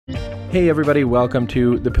Hey everybody, welcome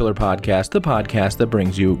to the Pillar Podcast, the podcast that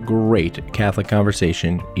brings you great Catholic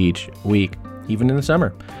conversation each week, even in the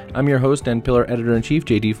summer. I'm your host and Pillar Editor-in-Chief,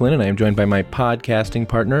 J.D. Flynn, and I am joined by my podcasting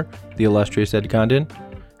partner, the illustrious Ed Condon.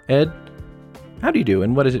 Ed, how do you do,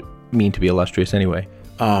 and what does it mean to be illustrious anyway?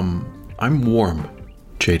 I'm warm,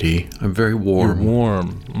 JD. I'm very warm. You're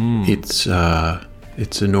warm. It's a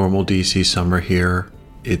normal DC summer here.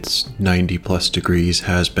 It's 90 plus degrees,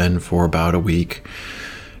 has been for about a week.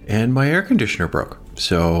 And my air conditioner broke.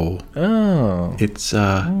 So it's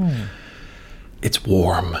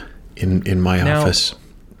warm in my office.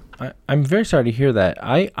 I'm very sorry to hear that.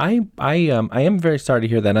 I am very sorry to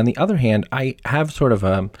hear that. On the other hand, I have sort of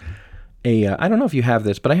I don't know if you have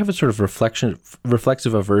this, but I have a sort of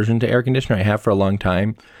reflexive aversion to air conditioner. I have for a long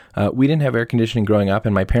time. We didn't have air conditioning growing up,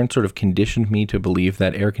 and my parents sort of conditioned me to believe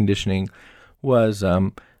that air conditioning was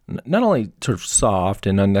not only sort of soft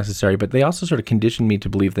and unnecessary, but they also sort of conditioned me to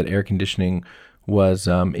believe that air conditioning was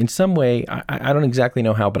in some way, I don't exactly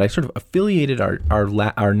know how, but I sort of affiliated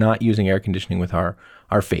our not using air conditioning with our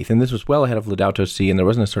faith. And this was well ahead of Laudato Si, and there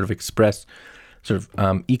wasn't a sort of express sort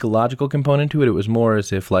of ecological component to it. It was more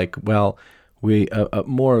as if like, well, we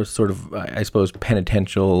more sort of, I suppose,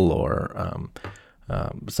 penitential or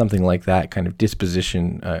something like that kind of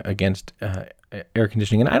disposition against air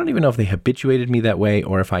conditioning. And I don't even know if they habituated me that way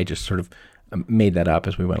or if I just sort of made that up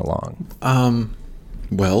as we went along.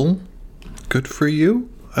 Well, good for you,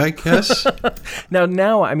 I guess.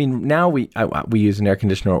 Now we use an air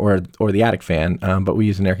conditioner or the attic fan, but we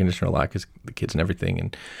use an air conditioner a lot because the kids and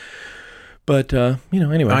everything. But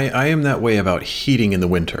anyway. I am that way about heating in the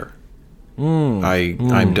winter.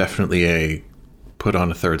 I'm definitely a put on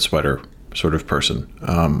a third sweater sort of person.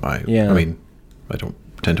 I don't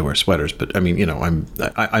tend to wear sweaters, but I'm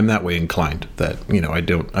that way inclined that,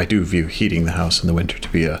 I do view heating the house in the winter to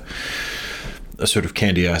be a sort of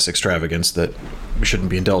candy ass extravagance that shouldn't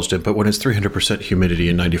be indulged in. But when it's 300% humidity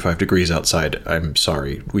and 95 degrees outside, I'm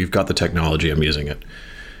sorry. We've got the technology. I'm using it.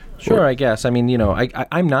 Sure, I guess.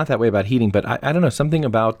 I'm not that way about heating, but I don't know, something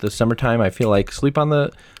about the summertime. I feel like sleep on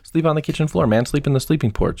the kitchen floor, man. Sleep in the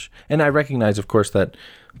sleeping porch. And I recognize, of course, that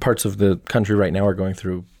parts of the country right now are going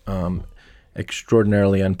through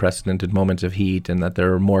extraordinarily unprecedented moments of heat, and that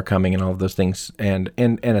there are more coming, and all of those things. And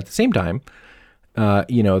at the same time,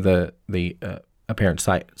 the apparent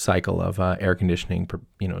cycle of air conditioning,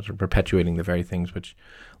 sort of perpetuating the very things which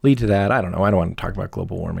lead to that. I don't know. I don't want to talk about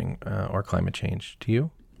global warming or climate change. Do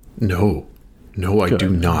you? No, I do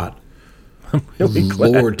not. Really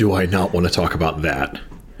Lord, do I not want to talk about that.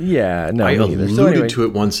 Yeah, no, I me either. alluded to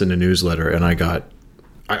it once in a newsletter, and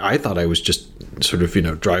I thought I was just sort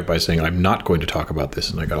of, drive by saying I'm not going to talk about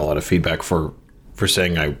this, and I got a lot of feedback for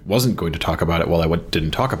saying I wasn't going to talk about it while I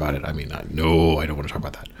didn't talk about it. I don't want to talk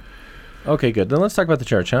about that. Okay, good. Then let's talk about the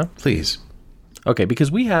church, huh? Please. Okay,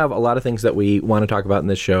 because we have a lot of things that we want to talk about in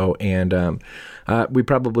this show, and we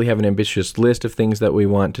probably have an ambitious list of things that we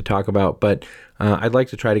want to talk about, but I'd like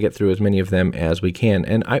to try to get through as many of them as we can.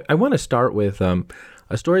 And I want to start with a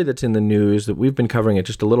story that's in the news that we've been covering it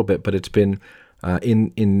just a little bit, but it's been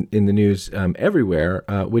in the news everywhere,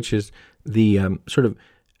 which is the sort of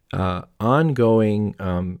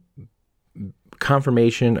ongoing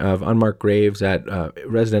confirmation of unmarked graves at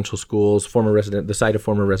residential schools, the site of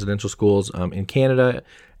former residential schools in Canada,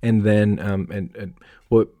 and then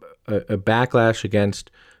a backlash against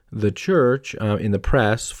the church in the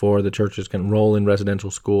press for the church's role in residential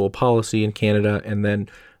school policy in Canada, and then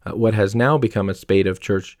what has now become a spate of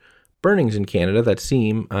church burnings in Canada that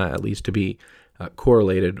seem, at least, to be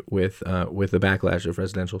correlated with the backlash of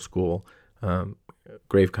residential school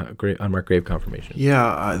unmarked grave confirmation.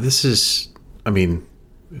 Yeah, this is.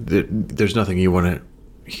 There's nothing you want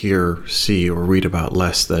to hear, see, or read about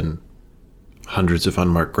less than hundreds of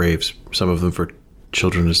unmarked graves, some of them for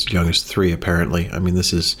children as young as 3, apparently.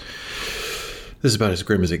 This is about as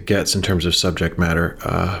grim as it gets in terms of subject matter.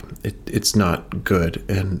 It's not good,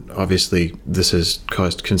 and obviously this has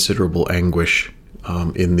caused considerable anguish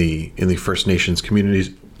in the First Nations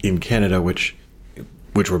communities in Canada, which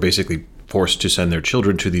were basically forced to send their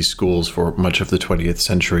children to these schools for much of the 20th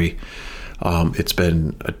century. It's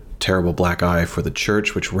been a terrible black eye for the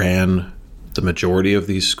church, which ran the majority of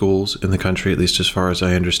these schools in the country, at least as far as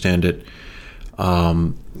I understand it.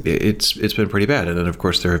 It's been pretty bad. And then, of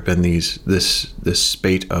course, there have been this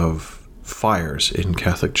spate of fires in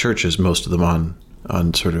Catholic churches, most of them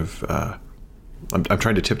on sort of I'm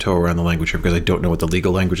trying to tiptoe around the language here because I don't know what the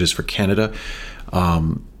legal language is for Canada,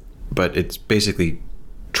 but it's basically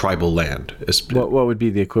tribal land. What would be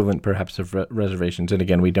the equivalent, perhaps, of reservations? And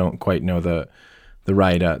again, we don't quite know the the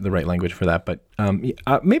right language for that. But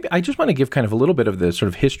maybe I just want to give kind of a little bit of the sort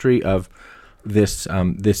of history of this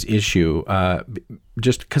issue,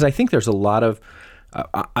 just because I think there's a lot of,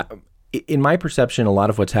 in my perception, a lot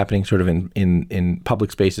of what's happening sort of in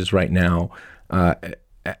public spaces right now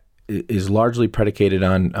is largely predicated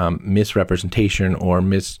on misrepresentation or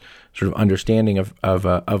sort of understanding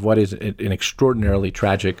of what is an extraordinarily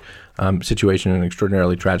tragic situation, an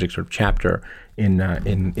extraordinarily tragic sort of chapter in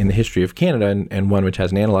the history of Canada, and one which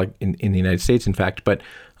has an analog in the United States, in fact. But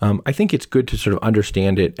I think it's good to sort of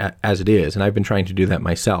understand it as it is, and I've been trying to do that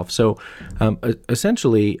myself. So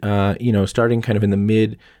essentially, starting kind of in the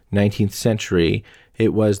mid 19th century,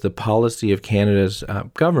 it was the policy of Canada's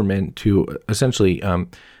government to essentially,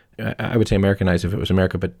 I would say Americanize if it was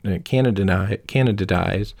America, but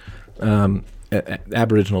Canadize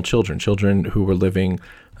Aboriginal children who were living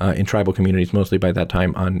in tribal communities, mostly by that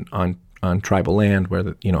time on tribal land,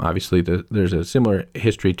 where obviously there's a similar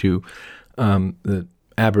history to the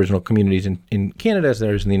Aboriginal communities in Canada as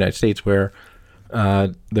there is in the United States, where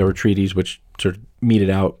there were treaties which sort of meted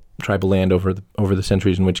out tribal land over the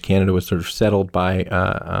centuries in which Canada was sort of settled by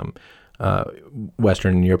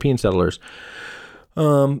Western and European settlers.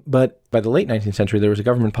 But by the late 19th century, there was a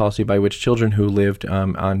government policy by which children who lived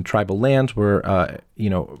on tribal lands were,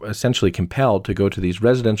 essentially compelled to go to these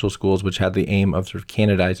residential schools, which had the aim of sort of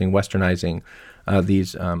Canadizing, Westernizing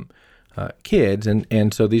these kids.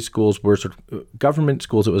 And so these schools were sort of government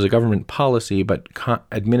schools. It was a government policy, but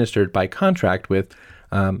administered by contract with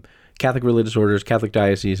Catholic religious orders, Catholic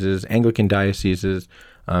dioceses, Anglican dioceses,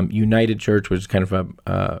 United Church, which is kind of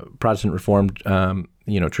a Protestant Reformed,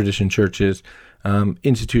 tradition churches,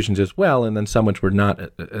 institutions as well, and then some which were not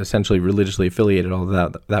essentially religiously affiliated,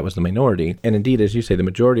 although that was the minority. And indeed, as you say, the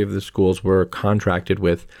majority of the schools were contracted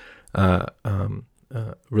with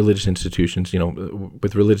religious institutions,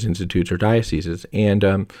 with religious institutes or dioceses. And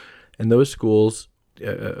those schools,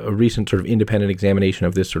 a recent sort of independent examination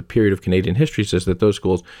of this sort of period of Canadian history says that those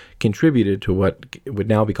schools contributed to what would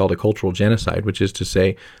now be called a cultural genocide, which is to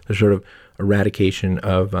say the sort of eradication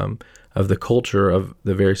of the culture of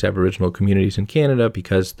the various Aboriginal communities in Canada,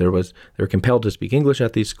 because they were compelled to speak English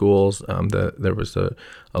at these schools. There was a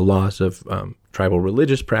loss of tribal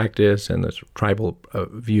religious practice and this tribal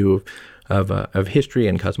view of history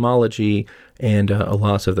and cosmology, and a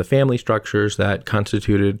loss of the family structures that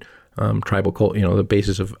constituted tribal the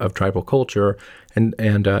basis of tribal culture,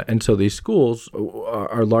 and so these schools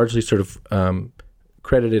are largely sort of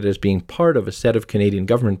credited as being part of a set of Canadian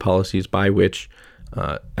government policies by which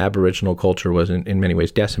Aboriginal culture was in many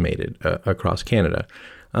ways decimated across Canada,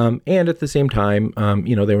 and at the same time,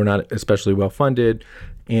 they were not especially well funded,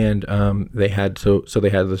 and they had the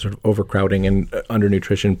sort of overcrowding and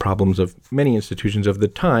undernutrition problems of many institutions of the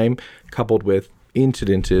time, coupled with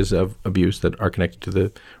incidences of abuse that are connected to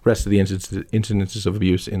the rest of the incidences of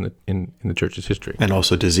abuse in the church's history, and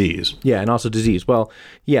also disease. Yeah, and also disease. Well,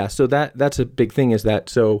 yeah. So that's a big thing. Is that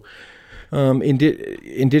so?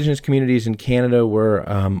 Indigenous communities in Canada were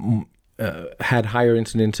had higher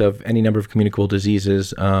incidence of any number of communicable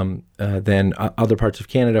diseases than other parts of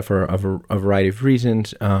Canada for a variety of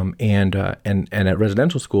reasons, and at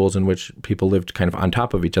residential schools in which people lived kind of on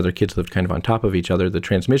top of each other, kids lived kind of on top of each other, the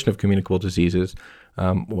transmission of communicable diseases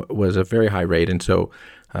was a very high rate, and so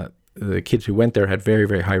the kids who went there had very,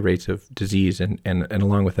 very high rates of disease, and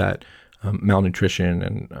along with that, malnutrition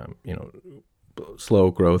and slow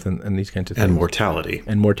growth and these kinds of things. And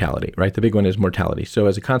mortality, right? The big one is mortality. So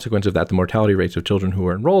as a consequence of that, the mortality rates of children who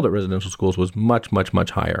were enrolled at residential schools was much, much,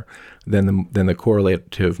 much higher than the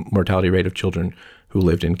correlative mortality rate of children who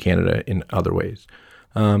lived in Canada in other ways.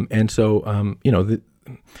 And so,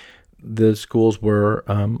 the schools were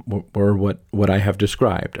what I have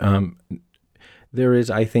described. There is,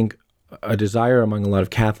 I think, a desire among a lot of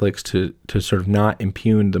Catholics to sort of not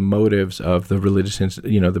impugn the motives of the religious,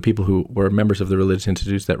 the people who were members of the religious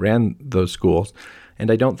institutes that ran those schools.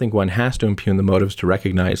 And I don't think one has to impugn the motives to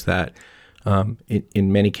recognize that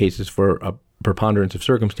in many cases, for a preponderance of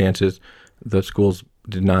circumstances, the schools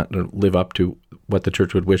did not live up to what the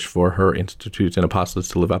church would wish for her institutes and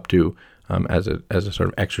apostolates to live up to as a sort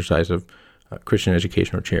of exercise of Christian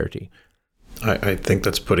education or charity. I think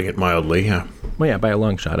that's putting it mildly, yeah. Well, yeah, by a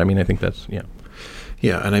long shot. I mean, I think that's, yeah.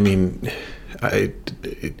 Yeah, and I mean,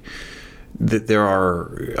 there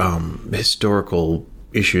are historical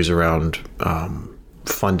issues around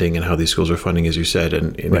funding and how these schools are funding, as you said,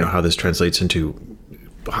 and right. How this translates into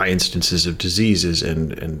high instances of diseases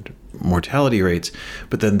and mortality rates.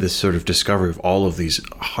 But then this sort of discovery of all of these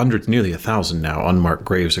hundreds, nearly 1,000 now, unmarked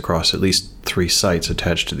graves across at least 3 sites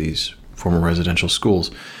attached to these former residential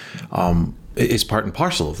schools, is part and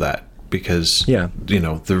parcel of that. because, Yeah.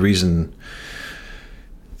 The reason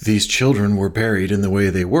these children were buried in the way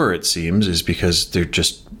they were, it seems, is because there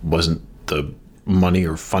just wasn't the money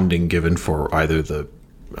or funding given for either the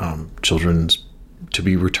children's to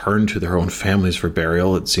be returned to their own families for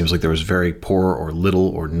burial. It seems like there was very poor or little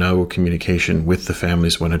or no communication with the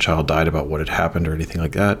families when a child died about what had happened or anything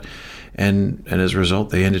like that. And as a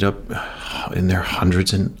result, they ended up in their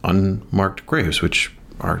hundreds in unmarked graves, which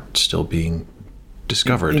are still being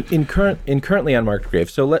discovered in currently unmarked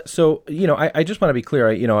graves. So I just want to be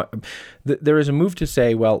clear. There is a move to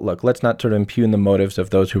say, well, look, let's not sort of impugn the motives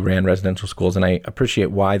of those who ran residential schools, and I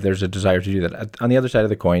appreciate why there's a desire to do that. On the other side of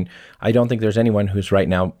the coin, I don't think there's anyone who's right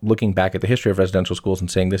now looking back at the history of residential schools and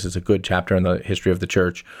saying this is a good chapter in the history of the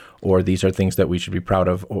church, or these are things that we should be proud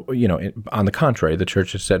of. Or, on the contrary, the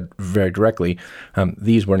church has said very directly,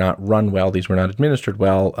 these were not run well, these were not administered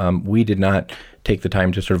well. We did not take the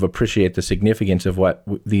time to sort of appreciate the significance of what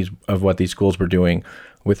these schools were doing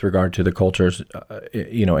with regard to the cultures,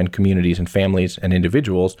 and communities and families and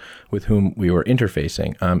individuals with whom we were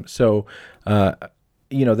interfacing.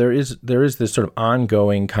 There is this sort of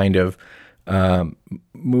ongoing kind of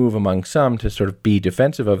move among some to sort of be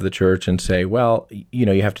defensive of the church and say, well,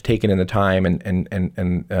 you have to take it in the time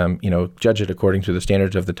and judge it according to the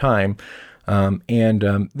standards of the time.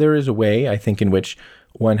 There is a way, I think, in which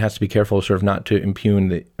one has to be careful sort of not to impugn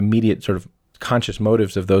the immediate sort of conscious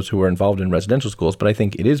motives of those who were involved in residential schools, but I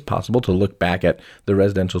think it is possible to look back at the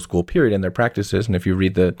residential school period and their practices. And if you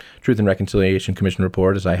read the Truth and Reconciliation Commission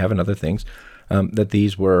report, as I have in other things, that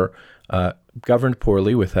these were governed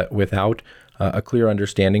poorly without a clear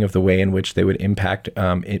understanding of the way in which they would impact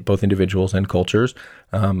both individuals and cultures,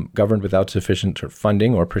 governed without sufficient sort of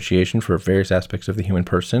funding or appreciation for various aspects of the human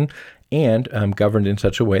person, and governed in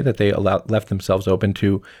such a way that they left themselves open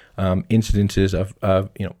to incidences of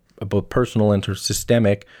both personal and sort of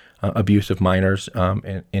systemic abuse of minors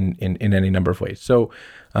in any number of ways. So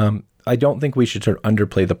I don't think we should sort of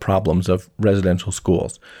underplay the problems of residential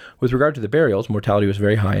schools. With regard to the burials, mortality was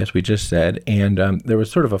very high, as we just said, and there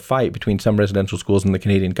was sort of a fight between some residential schools and the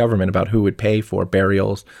Canadian government about who would pay for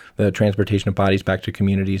burials, the transportation of bodies back to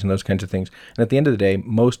communities, and those kinds of things. And at the end of the day,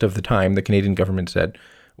 most of the time, the Canadian government said,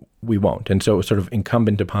 we won't. And so it was sort of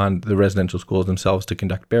incumbent upon the residential schools themselves to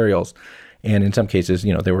conduct burials. And in some cases,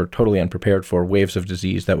 they were totally unprepared for waves of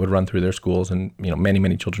disease that would run through their schools, and many,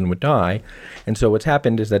 many children would die. And so what's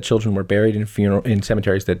happened is that children were buried in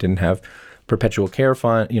cemeteries that didn't have perpetual care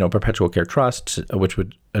perpetual care trusts, which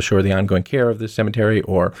would assure the ongoing care of the cemetery,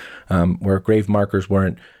 or where grave markers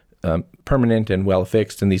weren't permanent and well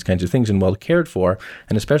fixed and these kinds of things and well cared for.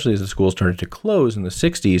 And especially as the schools started to close in the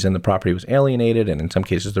 60s and the property was alienated, and in some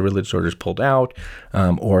cases the religious orders pulled out,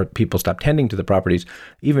 or people stopped tending to the properties,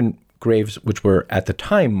 even graves which were at the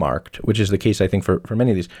time marked, which is the case, I think, for many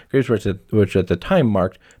of these, graves which at the time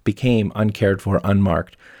marked became uncared for,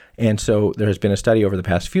 unmarked. And so there has been a study over the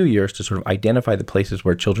past few years to sort of identify the places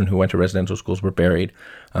where children who went to residential schools were buried,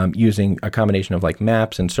 using a combination of like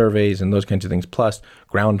maps and surveys and those kinds of things, plus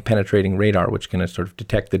ground-penetrating radar, which can sort of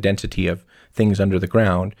detect the density of things under the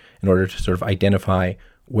ground in order to sort of identify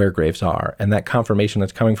where graves are. And that confirmation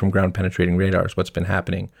that's coming from ground-penetrating radar is what's been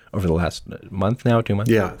happening over the last month now, 2 months.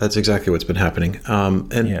 Yeah, that's exactly what's been happening. I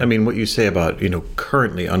mean, what you say about,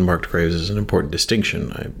 currently unmarked graves is an important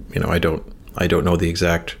distinction. I don't know the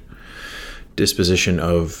exact disposition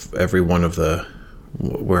of every one of the,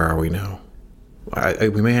 where are we now?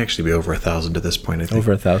 We may actually be over 1,000 at this point, I think.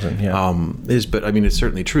 Over 1,000, yeah. But I mean, it's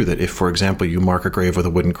certainly true that if, for example, you mark a grave with a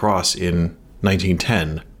wooden cross in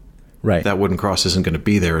 1910, right, that wooden cross isn't going to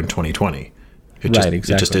be there in 2020. It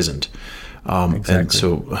just isn't. Exactly. And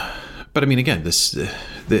so, but I mean, again, it's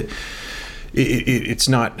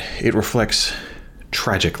not. It reflects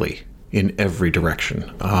tragically in every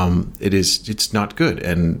direction. It's not good,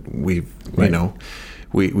 and we've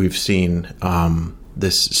we've seen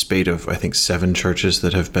this spate of, I think, 7 churches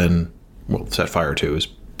that have been set fire to is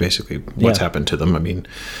basically what's happened to them. I mean,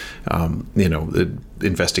 the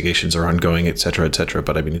investigations are ongoing, et cetera, et cetera.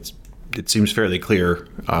 But I mean, it seems fairly clear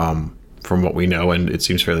from what we know, and it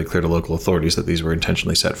seems fairly clear to local authorities that these were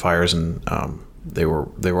intentionally set fires, and they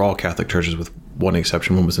were all Catholic churches with one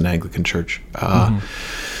exception. One was an Anglican church.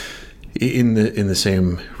 In the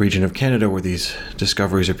same region of Canada where these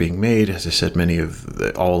discoveries are being made, as I said,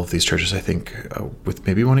 all of these churches, I think, with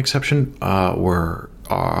maybe one exception, were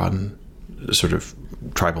on sort of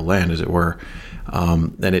tribal land, as it were,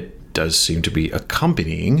 and it does seem to be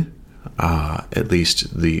accompanying at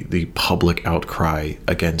least the public outcry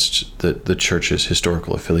against the church's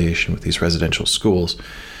historical affiliation with these residential schools.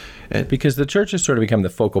 Because the church has sort of become the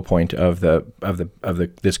focal point of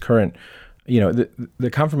this current the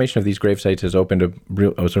confirmation of these grave sites has opened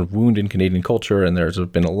a sort of wound in Canadian culture, and there's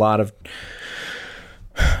been a lot of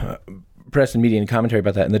press and media and commentary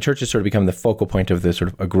about that, and the church has sort of become the focal point of the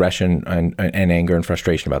sort of aggression and anger and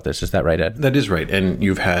frustration about this. Is that right, Ed? That is right. And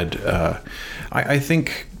you've had, I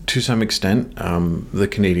think, to some extent, the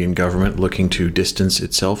Canadian government looking to distance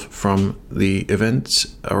itself from the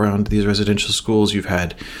events around these residential schools. You've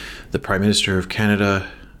had the Prime Minister of Canada,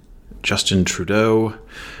 Justin Trudeau,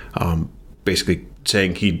 basically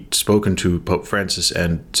saying he'd spoken to Pope Francis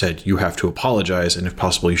and said, you have to apologize, and if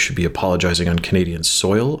possible, you should be apologizing on Canadian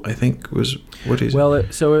soil, I think was what he's... Well,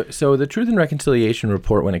 so the Truth and Reconciliation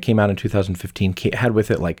report, when it came out in 2015, had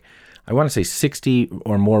with it, like, I want to say 60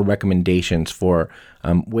 or more recommendations for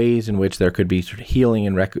ways in which there could be sort of healing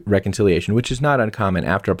and reconciliation, which is not uncommon.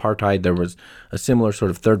 After apartheid, there was a similar sort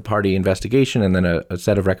of third-party investigation and then a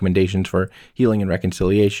set of recommendations for healing and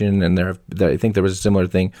reconciliation. And I think there was a similar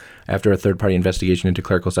thing after a third-party investigation into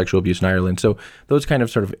clerical sexual abuse in Ireland. So those kind of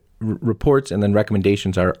sort of reports and then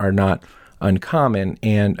recommendations are not uncommon,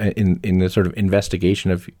 and in the sort of investigation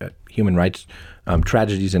of human rights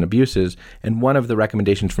tragedies and abuses. And one of the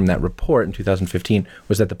recommendations from that report in 2015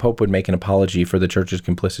 was that the Pope would make an apology for the Church's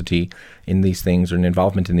complicity in these things or an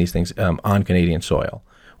involvement in these things on Canadian soil,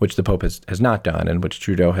 which the Pope has not done, and which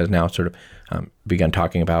Trudeau has now sort of begun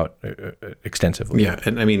talking about extensively. Yeah,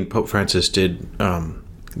 and I mean, Pope Francis did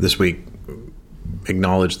this week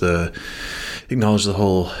acknowledge the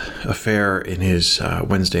whole affair in his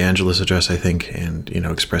Wednesday Angelus address, I think, and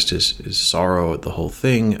expressed his sorrow at the whole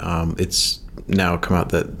thing. It's now come out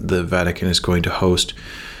that the Vatican is going to host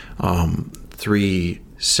 3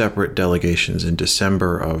 separate delegations in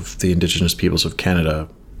December of the Indigenous peoples of Canada,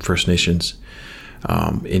 First Nations,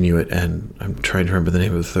 Inuit, and I'm trying to remember the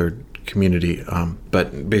name of the third community,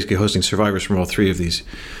 but basically hosting survivors from all 3 of these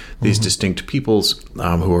distinct peoples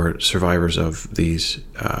who are survivors of these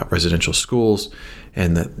residential schools,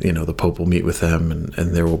 and that the Pope will meet with them,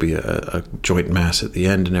 and there will be a joint mass at the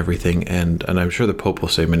end and everything, and I'm sure the Pope will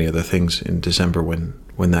say many other things in December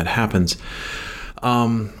when that happens.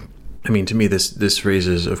 I mean, to me, this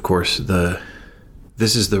raises, of course,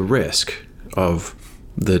 this is the risk of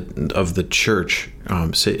the Church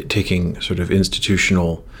taking sort of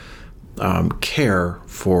institutional care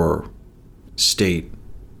for state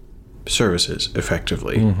services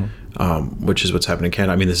effectively, which is what's happened in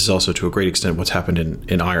Canada. I mean, this is also to a great extent what's happened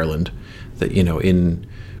in Ireland, that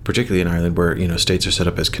particularly in Ireland, where states are set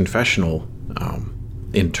up as confessional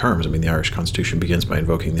in terms. I mean, the Irish Constitution begins by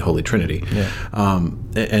invoking the Holy Trinity,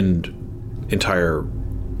 and entire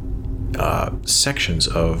sections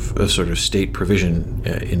of sort of state provision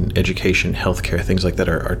in education, healthcare, things like that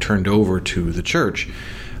are turned over to the Church.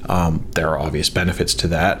 There are obvious benefits to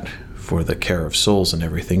that for the care of souls and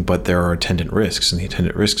everything, but there are attendant risks, and the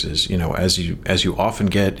attendant risks is, as you often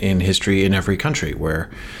get in history in every country, where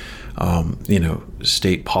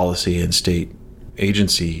state policy and state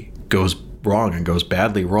agency goes wrong and goes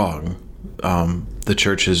badly wrong, the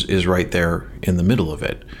Church is right there in the middle of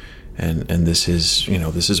it. And this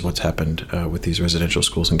is what's happened with these residential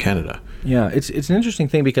schools in Canada. Yeah, it's an interesting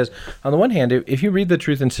thing, because on the one hand, if you read the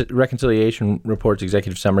Truth and Reconciliation Report's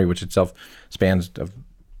executive summary, which itself spans a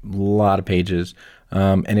lot of pages,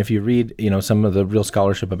 and if you read some of the real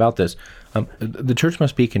scholarship about this, the Church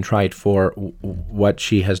must be contrite for what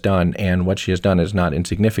she has done, and what she has done is not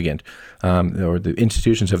insignificant, or the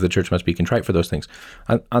institutions of the Church must be contrite for those things.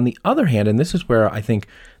 On the other hand, and this is where I think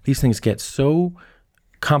these things get so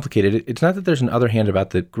complicated. It's not that there's an other hand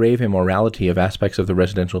about the grave immorality of aspects of the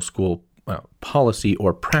residential school policy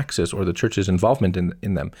or praxis, or the Church's involvement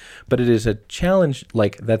in them, but it is a challenge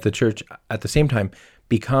like that the Church at the same time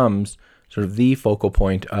becomes sort of the focal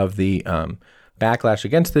point of the backlash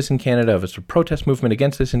against this in Canada, of a sort of protest movement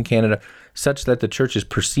against this in Canada, such that the Church is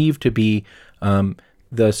perceived to be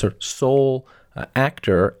the sort of sole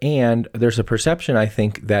actor, and there's a perception, I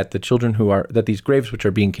think, that that these graves which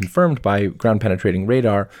are being confirmed by ground-penetrating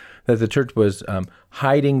radar, that the Church was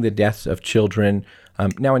hiding the deaths of children.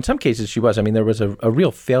 Now, in some cases, she was. I mean, there was a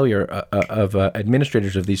real failure of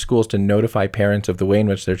administrators of these schools to notify parents of the way in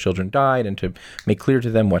which their children died, and to make clear to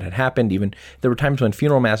them what had happened. Even there were times when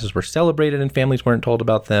funeral masses were celebrated and families weren't told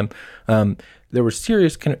about them. There were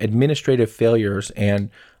serious kind of administrative failures, and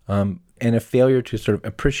a failure to sort of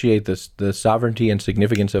appreciate the sovereignty and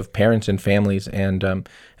significance of parents and families, and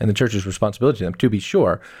the Church's responsibility to them, to be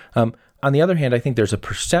sure. On the other hand, I think there's a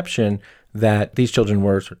perception that these children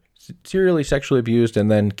were sort of serially sexually abused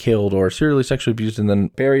and then killed, or serially sexually abused and then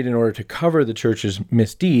buried in order to cover the Church's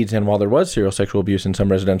misdeeds. And while there was serial sexual abuse in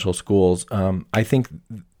some residential schools, I think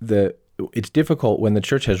it's difficult when the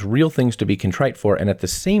church has real things to be contrite for and at the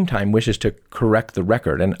same time wishes to correct the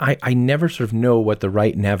record. And I never sort of know what the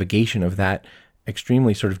right navigation of that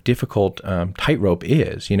extremely sort of difficult tightrope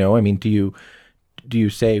is. I mean, do you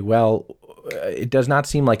say, well, it does not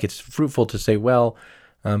seem like it's fruitful to say, well,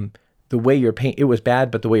 the way you're it was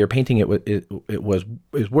bad, but the way you're painting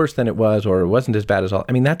is worse than it was, or it wasn't as bad as all.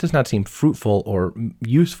 I mean, that does not seem fruitful or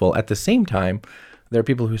useful. At the same time, there are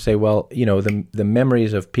people who say, well, the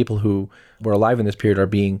memories of people who were alive in this period are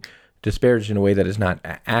being disparaged in a way that is not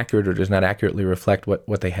accurate or does not accurately reflect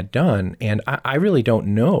what they had done. And I really don't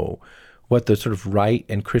know what the sort of right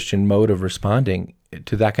and Christian mode of responding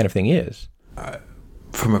to that kind of thing is.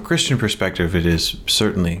 From a Christian perspective, it is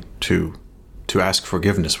certainly to ask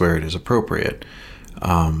forgiveness where it is appropriate,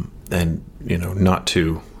 and not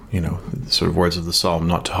to sort of words of the psalm,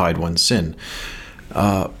 not to hide one's sin.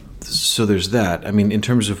 So there's that. I mean, in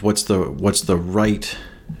terms of what's the right,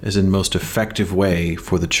 as in most effective way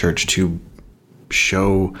for the church to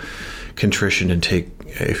show contrition and take,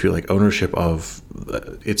 if you like, ownership of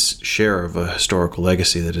its share of a historical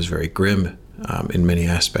legacy that is very grim in many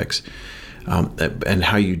aspects, and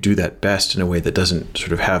how you do that best in a way that doesn't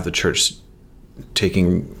sort of have the church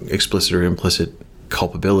taking explicit or implicit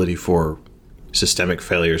culpability for systemic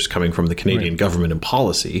failures coming from the Canadian government and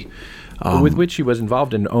policy, with which he was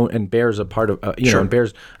involved in and bears a part of, and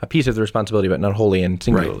bears a piece of the responsibility, but not wholly and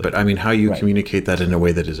singularly. Right, but I mean, how you communicate that in a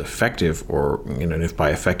way that is effective, or and if by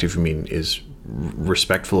effective you mean is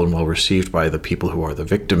respectful and well received by the people who are the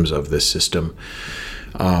victims of this system,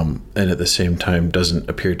 and at the same time doesn't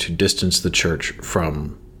appear to distance the church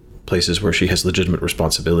from places where she has legitimate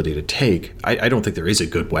responsibility to take. I don't think there is a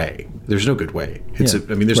good way. There's no good way.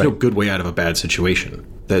 There's no good way out of a bad situation.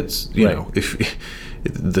 That's, if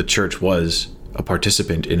the church was a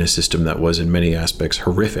participant in a system that was in many aspects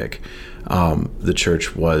horrific, the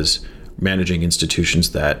church was managing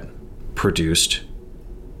institutions that produced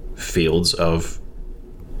fields of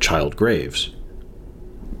child graves,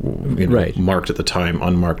 marked at the time,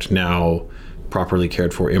 unmarked now, properly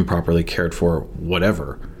cared for, improperly cared for,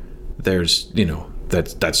 whatever. There's,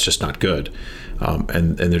 that's just not good.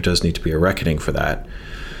 And there does need to be a reckoning for that.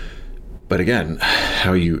 But again,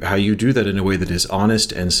 how you do that in a way that is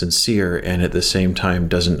honest and sincere, and at the same time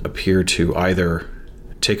doesn't appear to either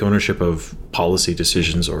take ownership of policy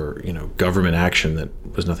decisions or, government action that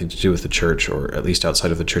was nothing to do with the church, or at least outside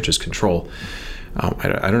of the church's control.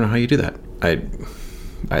 I don't know how you do that. I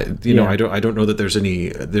don't know that there's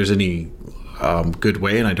any good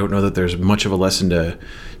way, and I don't know that there's much of a lesson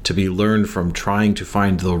to be learned from trying to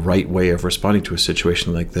find the right way of responding to a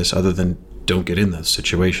situation like this, other than don't get in those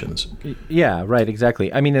situations. Yeah, right,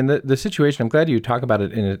 exactly. I mean, in the situation, I'm glad you talk about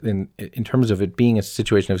it in terms of it being a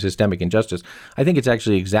situation of systemic injustice. I think it's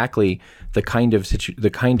actually exactly the kind of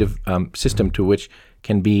system to which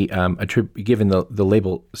can be given the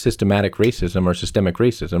label systematic racism or systemic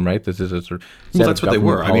racism, right? This is a sort of set that's of what they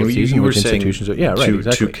were. I mean, you were saying exactly.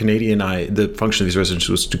 To Canadianize the function of these residents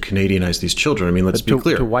was to Canadianize these children. I mean, let's be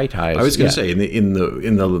clear. To whiteize. I was going to say in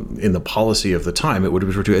the policy of the time, it would have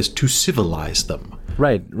been referred to as to civilize them.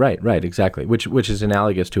 Right, exactly. Which is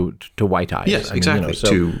analogous to whiteize. Yes, exactly.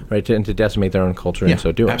 To decimate their own culture and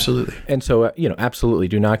so doing. Absolutely. And so absolutely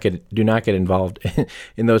do not get involved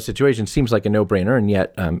in those situations. Seems like a no-brainer,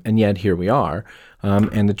 and yet here we are.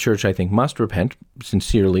 And the church, I think, must repent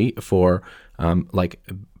sincerely for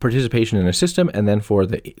participation in a system, and then for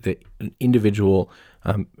the individual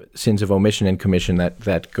sins of omission and commission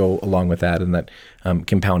that go along with that, and that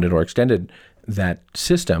compounded or extended that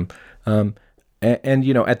system. And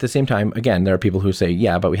at the same time, again, there are people who say,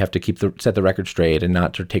 yeah, but we have to set the record straight and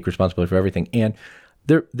not to take responsibility for everything. And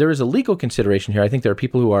there is a legal consideration here. I think there are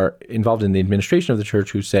people who are involved in the administration of the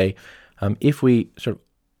church who say, if we sort of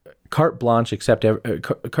carte blanche accept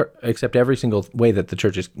every single way that the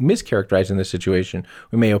church is mischaracterized in this situation,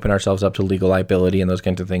 we may open ourselves up to legal liability and those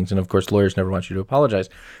kinds of things. And of course, lawyers never want you to apologize.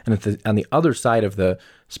 And on the other side of the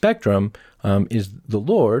spectrum is the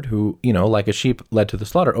Lord, who, like a sheep led to the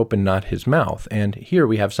slaughter, opened not his mouth. And here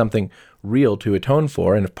we have something real to atone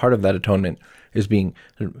for. And if part of that atonement is being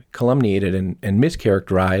calumniated and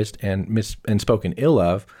mischaracterized and spoken ill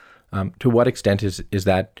of, to what extent is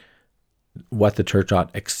that what the church ought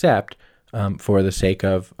accept for the sake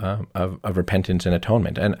of repentance and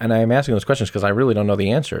atonement? And I am asking those questions because I really don't know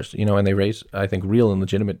the answers, and they raise, I think, real and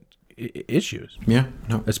legitimate issues. Yeah,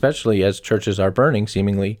 no. Especially as churches are burning,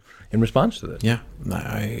 seemingly, in response to this. Yeah,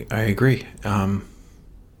 I agree.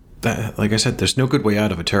 Like I said, there's no good way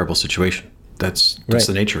out of a terrible situation. That's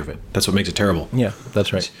the nature of it. That's what makes it terrible. Yeah,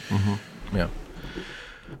 that's right. Mm-hmm. Yeah.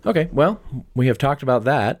 Okay, well, we have talked about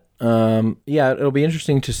that. Yeah, it'll be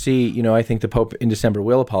interesting to see. I think the Pope in December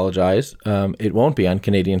will apologize. It won't be on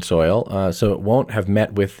Canadian soil, so it won't have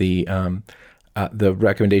met with the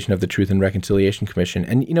recommendation of the Truth and Reconciliation Commission.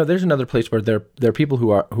 And there's another place where there are people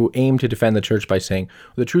who aim to defend the church by saying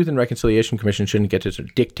the Truth and Reconciliation Commission shouldn't get to sort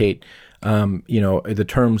of dictate, the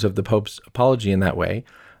terms of the Pope's apology in that way.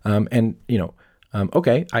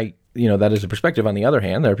 Okay, that is a perspective. On the other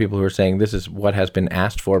hand, there are people who are saying this is what has been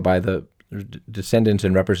asked for by the descendants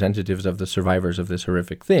and representatives of the survivors of this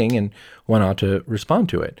horrific thing, and one ought to respond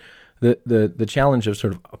to it. The challenge of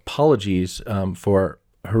sort of apologies for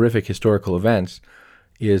horrific historical events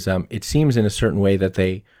is it seems in a certain way that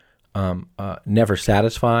they never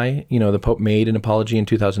satisfy. The Pope made an apology in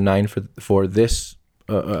 2009 for this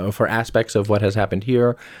for aspects of what has happened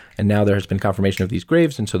here, and now there has been confirmation of these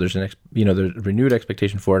graves, and so there's there's a renewed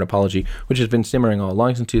expectation for an apology, which has been simmering all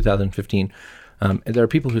along since 2015. There are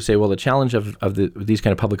people who say, well, the challenge of these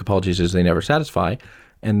kind of public apologies is they never satisfy.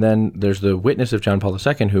 And then there's the witness of John Paul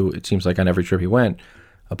II, who it seems like on every trip he went,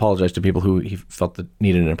 apologized to people who he felt that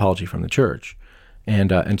needed an apology from the church.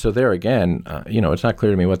 And so there again, it's not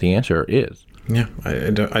clear to me what the answer is. Yeah, I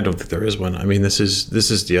don't think there is one. I mean, this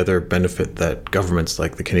is the other benefit that governments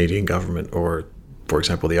like the Canadian government or, for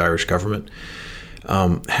example, the Irish government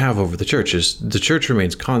have over the church is the church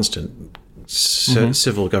remains constant.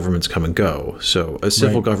 Civil governments come and go. So a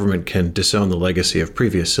civil government can disown the legacy of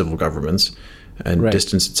previous civil governments and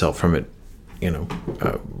distance itself from it,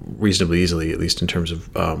 reasonably easily, at least in terms of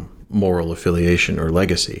moral affiliation or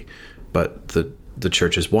legacy. But the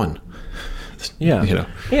church is one. Yeah.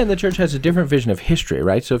 And the church has a different vision of history,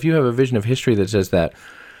 right? So if you have a vision of history that says that,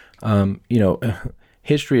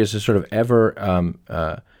 history is a sort of ever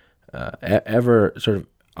sort of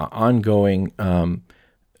ongoing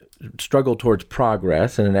struggle towards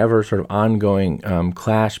progress and an ever sort of ongoing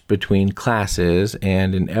clash between classes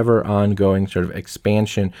and an ever ongoing sort of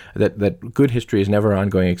expansion, that good history is an ever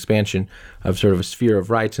ongoing expansion of sort of a sphere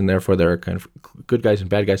of rights, and therefore there are kind of good guys and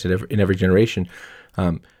bad guys in every generation.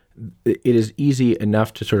 It is easy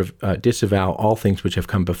enough to sort of disavow all things which have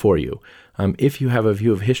come before you. If you have a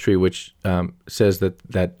view of history which says that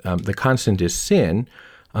the constant is sin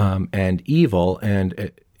and evil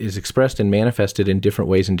and is expressed and manifested in different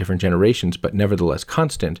ways in different generations, but nevertheless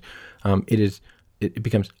constant, it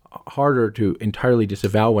becomes harder to entirely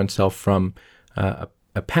disavow oneself from a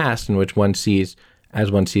past in which one sees,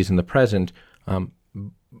 as one sees in the present,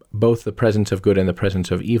 both the presence of good and the presence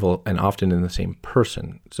of evil, and often in the same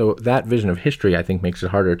person. So that vision of history, I think, makes it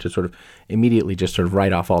harder to sort of immediately just sort of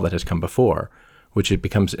write off all that has come before, which it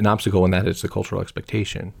becomes an obstacle when that is the cultural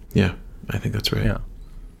expectation. Yeah, I think that's right. Yeah.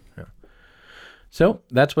 So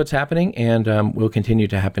that's what's happening, and will continue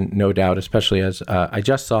to happen, no doubt, especially as I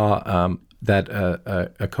just saw that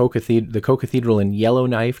the co-cathedral in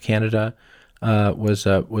Yellowknife, Canada,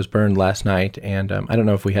 was burned last night, and I don't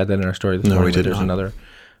know if we had that in our story this morning. We did not.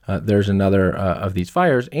 There's another of these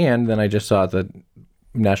fires, and then I just saw the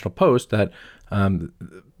National Post that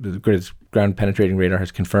the greatest ground-penetrating radar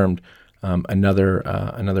has confirmed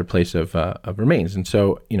another place of remains, and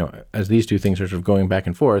so as these two things are sort of going back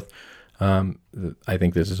and forth. I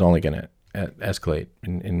think this is only going to escalate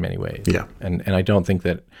in many ways. Yeah. And I don't think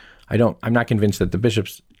that, I'm not convinced that the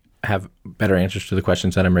bishops have better answers to the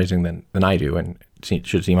questions that I'm raising than I do. And it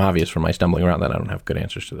should seem obvious from my stumbling around that I don't have good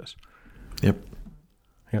answers to this. Yep.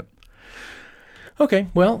 Okay.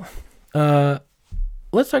 Well,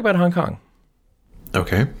 let's talk about Hong Kong.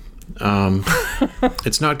 Okay.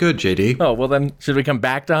 It's not good, JD. Oh, well then should we come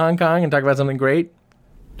back to Hong Kong and talk about something great?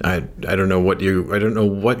 I don't know what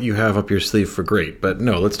you have up your sleeve for great, but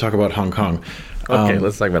no, let's talk about Hong Kong. Okay,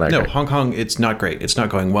 let's talk about that. No, Hong Kong, it's not great. It's not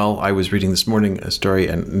going well. I was reading this morning a story,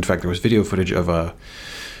 and in fact, there was video footage of a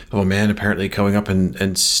man apparently going up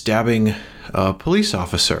and stabbing a police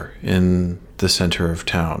officer in the center of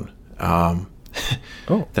town.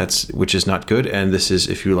 Which is not good. And this is,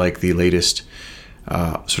 if you like, the latest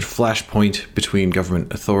sort of flashpoint between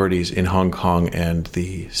government authorities in Hong Kong and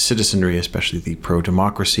the citizenry, especially the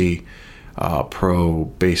pro-democracy,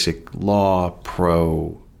 pro-basic law,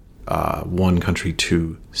 pro-one country,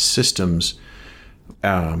 two systems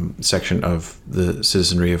section of the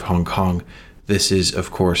citizenry of Hong Kong. This is,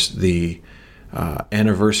 of course, the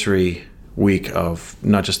anniversary week of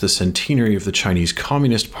not just the centenary of the Chinese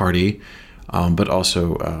Communist Party, but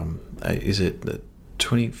also, is it the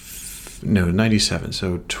 97,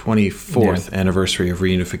 so 24th anniversary of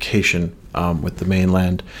reunification with the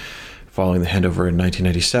mainland following the handover in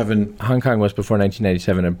 1997. Hong Kong was, before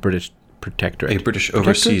 1997, a British protectorate. A British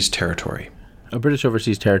overseas territory. A British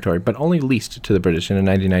overseas territory, but only leased to the British in a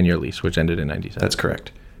 99-year lease, which ended in 97. That's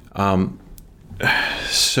correct.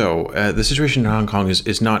 So the situation in Hong Kong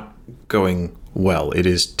is not going well. It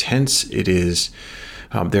is tense. It is.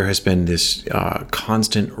 There has been this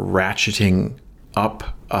constant ratcheting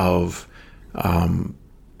up of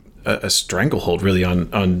a stranglehold, really,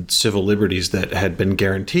 on civil liberties that had been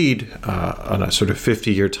guaranteed on a sort of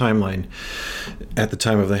 50-year timeline at the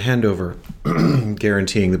time of the handover,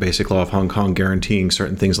 guaranteeing the basic law of Hong Kong, guaranteeing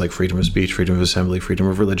certain things like freedom of speech, freedom of assembly, freedom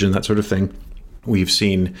of religion, that sort of thing. We've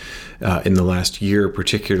seen in the last year,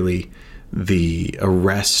 particularly, the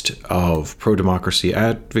arrest of pro-democracy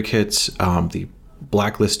advocates, the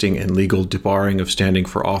blacklisting and legal debarring of standing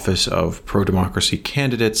for office of pro-democracy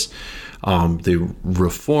candidates, the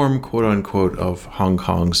reform, quote unquote, of Hong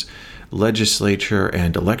Kong's legislature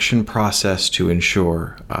and election process to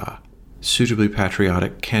ensure suitably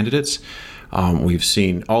patriotic candidates. We've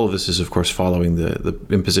seen all of this is, of course, following the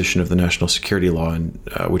imposition of the national security law,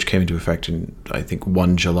 which came into effect in, I think,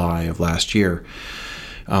 1 July of last year,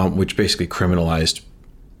 which basically criminalized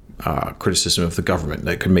criticism of the government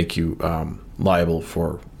that could make you liable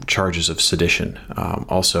for charges of sedition.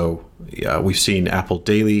 Also, we've seen Apple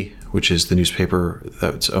Daily, which is the newspaper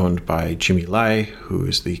that's owned by Jimmy Lai, who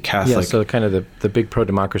is the Catholic. Yeah, so kind of the big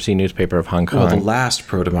pro-democracy newspaper of Hong Kong. Well, the last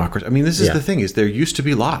pro-democracy. I mean, this is the thing, is there used to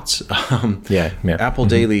be lots. Apple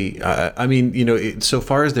Daily, I mean, so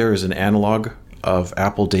far as there is an analog of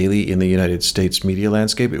Apple Daily in the United States media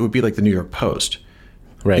landscape, it would be like the New York Post.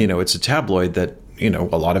 Right. It's a tabloid that, a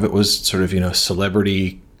lot of it was sort of,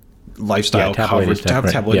 celebrity lifestyle coverage,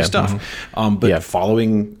 tabloid stuff. Mm-hmm. But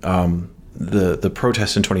following the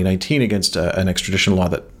protests in 2019 against an extradition law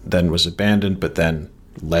that then was abandoned, but then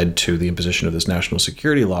led to the imposition of this national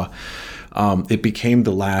security law, it became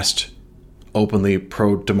the last openly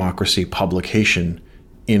pro-democracy publication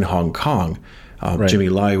in Hong Kong. Jimmy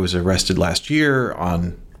Lai was arrested last year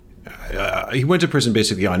on... he went to prison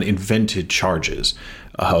basically on invented charges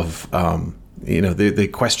of... they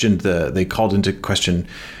called into question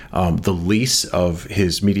the lease of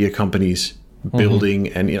his media company's building,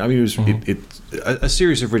 and it was a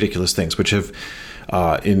series of ridiculous things, which have,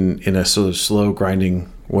 in a sort of slow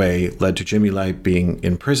grinding way, led to Jimmy Lai being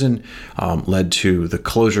in prison, led to the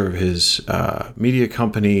closure of his media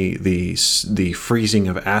company, the freezing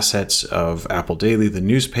of assets of Apple Daily, the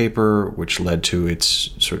newspaper, which led to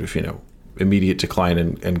its sort of immediate decline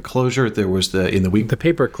and closure. There was the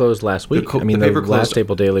paper closed last week. The paper closed, last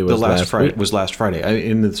Apple Daily was last Friday. Was last Friday.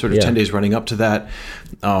 In the sort of 10 days running up to that,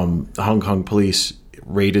 Hong Kong police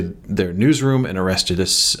raided their newsroom and arrested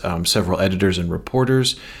several editors and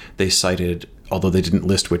reporters. They cited, although they didn't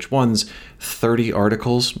list which ones, 30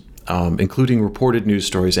 articles, including reported news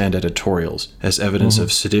stories and editorials, as evidence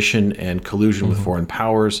of sedition and collusion with foreign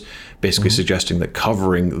powers, basically suggesting that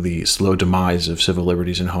covering the slow demise of civil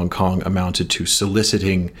liberties in Hong Kong amounted to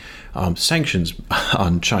soliciting sanctions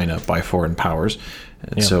on China by foreign powers.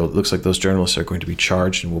 And so it looks like those journalists are going to be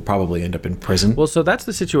charged and will probably end up in prison. Well, so that's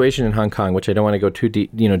the situation in Hong Kong, which I don't want to go too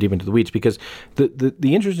deep into the weeds, because the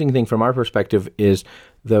interesting thing from our perspective is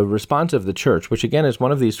the response of the church, which again is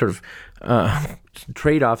one of these sort of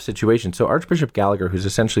trade-off situations. So Archbishop Gallagher, who's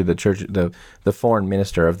essentially the church, the foreign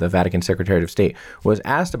minister of the Vatican Secretariat of State, was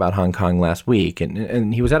asked about Hong Kong last week,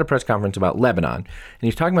 and he was at a press conference about Lebanon, and he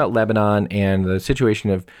was talking about Lebanon and the situation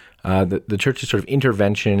of the church's sort of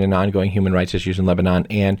intervention in ongoing human rights issues in Lebanon.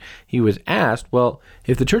 And he was asked, well,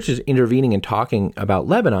 if the church is intervening and talking about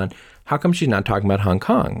Lebanon, how come she's not talking about Hong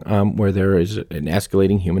Kong, where there is an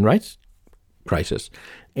escalating human rights crisis?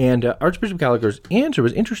 And Archbishop Gallagher's answer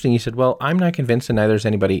was interesting. He said, well, I'm not convinced, and neither is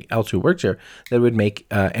anybody else who works here, that it would make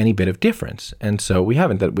any bit of difference. And so we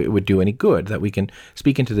haven't, that it would do any good, that we can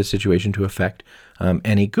speak into this situation to affect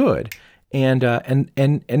any good. And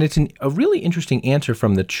it's a really interesting answer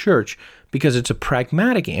from the church, because it's a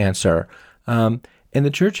pragmatic answer, and the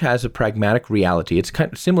church has a pragmatic reality. It's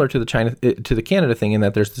kind of similar to the Canada thing, in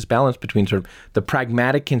that there's this balance between sort of the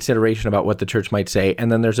pragmatic consideration about what the church might say, and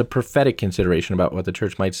then there's a prophetic consideration about what the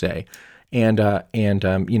church might say. And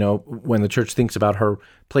when the church thinks about her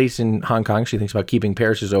place in Hong Kong, she thinks about keeping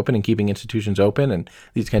parishes open and keeping institutions open and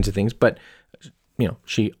these kinds of things. But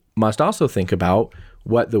she must also think about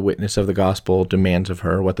what the witness of the gospel demands of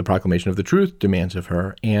her, what the proclamation of the truth demands of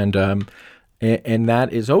her. And that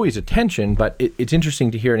is always a tension, but it's interesting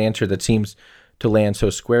to hear an answer that seems to land so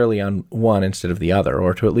squarely on one instead of the other,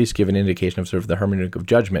 or to at least give an indication of sort of the hermeneutic of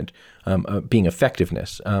judgment being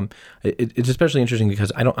effectiveness. It's especially interesting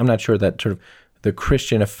because I'm not sure that sort of the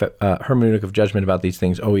Christian hermeneutic of judgment about these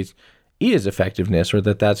things always is effectiveness, or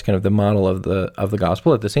that's kind of the model of the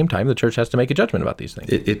gospel. At the same time, the church has to make a judgment about these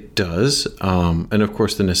things. It does. And of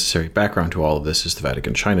course, the necessary background to all of this is the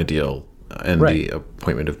Vatican-China deal, and Right. the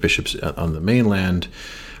appointment of bishops on the mainland.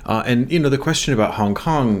 And, the question about Hong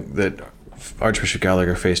Kong that Archbishop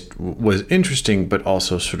Gallagher faced was interesting, but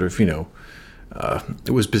also sort of,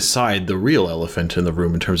 it was beside the real elephant in the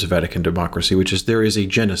room in terms of Vatican democracy, which is there is a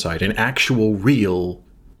genocide, an actual real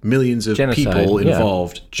millions of people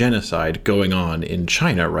involved genocide going on in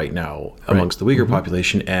China right now amongst the Uyghur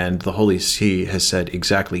population, and the Holy See has said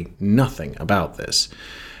exactly nothing about this,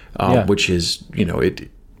 which is, it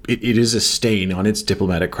is a stain on its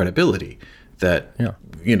diplomatic credibility that,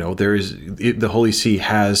 the Holy See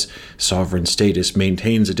has sovereign status,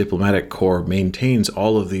 maintains a diplomatic corps, maintains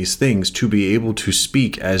all of these things to be able to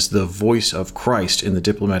speak as the voice of Christ in the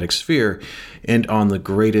diplomatic sphere and on the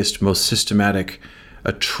greatest, most systematic,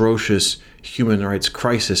 atrocious human rights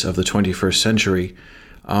crisis of the 21st century.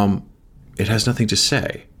 It has nothing to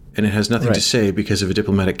say. And it has nothing to say because of a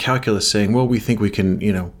diplomatic calculus saying, well, we think we can,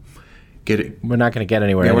 get it. We're not going to get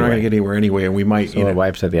anywhere. Yeah, anyway. we're not going to get anywhere anyway, and we might. So why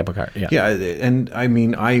upset the apple cart? Yeah. Yeah, and I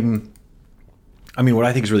mean, what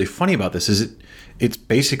I think is really funny about this is it's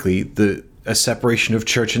basically a separation of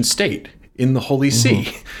church and state in the Holy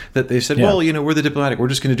See, that they said, well, we're the diplomatic. We're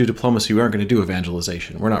just going to do diplomacy. We aren't going to do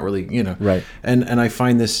evangelization. We're not really, Right. And I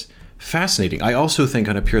find this fascinating. I also think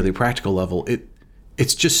on a purely practical level,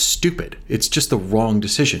 it's just stupid. It's just the wrong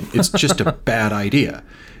decision. It's just a bad idea.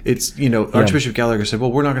 It's, Archbishop Gallagher said,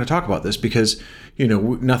 well, we're not going to talk about this because,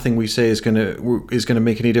 nothing we say is going to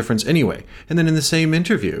make any difference anyway. And then in the same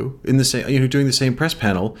interview, doing the same press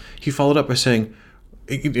panel, he followed up by saying,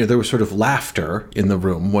 there was sort of laughter in the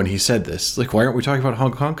room when he said this. Like, why aren't we talking about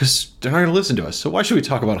Hong Kong? Because they're not going to listen to us. So why should we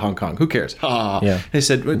talk about Hong Kong? Who cares? Ha! Yeah. And he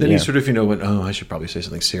said, then he sort of, went, oh, I should probably say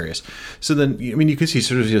something serious. So then, you can see he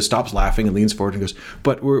sort of stops laughing and leans forward and goes,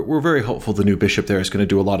 but we're very hopeful the new bishop there is going to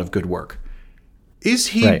do a lot of good work. Is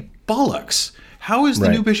he bollocks? How is the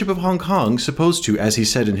new Bishop of Hong Kong supposed to, as he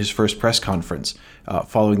said in his first press conference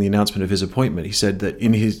following the announcement of his appointment, he said that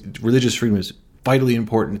in his religious freedom is vitally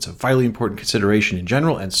important. It's a vitally important consideration in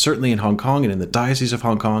general, and certainly in Hong Kong and in the Diocese of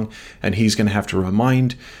Hong Kong. And he's going to have to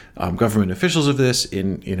remind government officials of this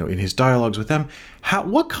in his dialogues with them.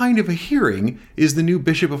 What kind of a hearing is the new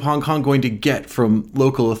Bishop of Hong Kong going to get from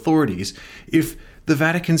local authorities if the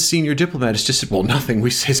Vatican's senior diplomat has just said, well, nothing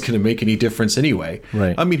we say is going to make any difference anyway?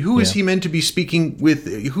 Right. I mean, who is he meant to be speaking with?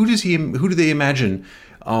 Who do they imagine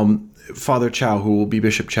Father Chow, who will be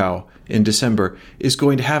Bishop Chow in December, is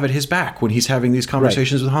going to have at his back when he's having these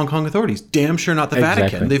conversations with Hong Kong authorities? Damn sure not the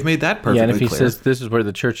Vatican. They've made that perfectly clear. Yeah, and if he says this is where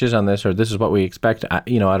the church is on this, or this is what we expect, out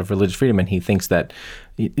of religious freedom, and he thinks that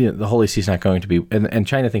the Holy See is not going to be, and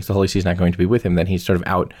China thinks the Holy See is not going to be with him, then he's sort of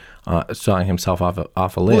out sawing himself off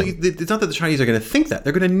a limb. Well, it's not that the Chinese are going to think that.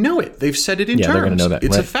 They're going to know it. They've said it in terms. They're going to know that.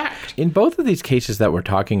 It's a fact. In both of these cases that we're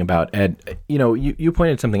talking about, Ed, you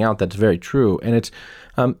pointed something out that's very true, and it's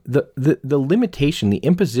the limitation, the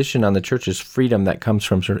imposition on the church's freedom that comes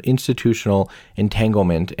from sort of institutional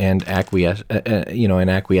entanglement and acquiescence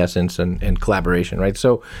and collaboration, right?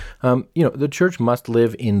 So, the church must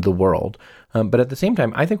live in the world, but at the same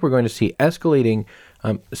time, I think we're going to see escalating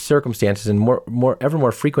circumstances and ever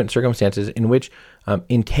more frequent circumstances in which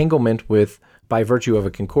entanglement by virtue of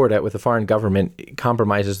a concordat with a foreign government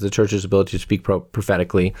compromises the church's ability to speak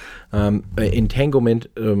prophetically. Entanglement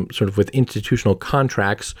sort of with institutional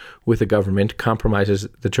contracts with a government compromises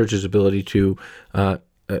the church's ability to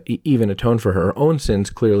even atone for her own sins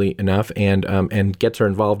clearly enough, and gets her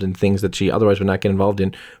involved in things that she otherwise would not get involved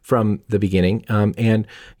in from the beginning.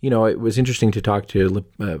 It was interesting to talk to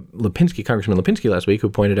Congressman Lipinski last week, who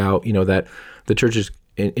pointed out, that the church's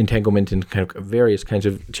entanglement in kind of various kinds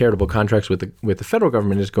of charitable contracts with the federal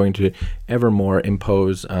government is going to ever more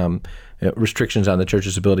impose restrictions on the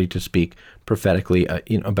church's ability to speak prophetically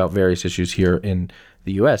about various issues here in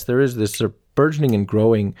the U.S. There is this sort of burgeoning and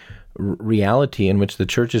growing reality in which the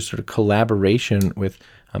church's sort of collaboration with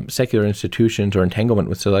secular institutions or entanglement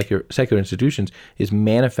with secular institutions is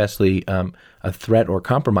manifestly a threat or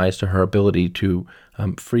compromise to her ability to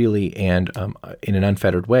freely and in an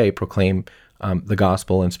unfettered way proclaim the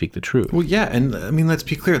gospel and speak the truth. Well, yeah, and I mean, let's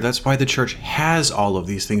be clear. That's why the church has all of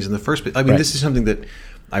these things in the first place. I mean, This is something that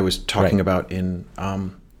I was talking about in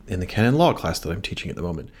the canon law class that I'm teaching at the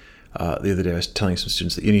moment. The other day, I was telling some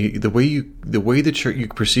students that the way the church, you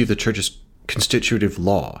perceive the church's constitutive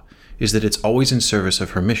law is that it's always in service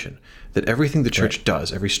of her mission. That everything the church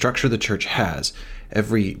does, every structure the church has,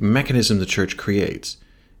 every mechanism the church creates,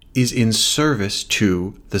 is in service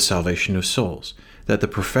to the salvation of souls. That the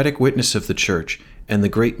prophetic witness of the church and the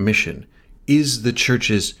great mission is the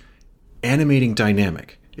church's animating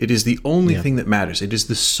dynamic. It is the only thing that matters. It is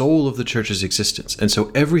the soul of the church's existence. And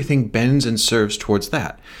so everything bends and serves towards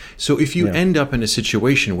that. So if you end up in a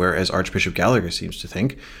situation where, as Archbishop Gallagher seems to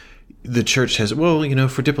think, the church says, well,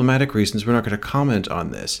 for diplomatic reasons, we're not going to comment on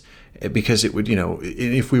this because it would,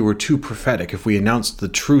 if we were too prophetic, if we announced the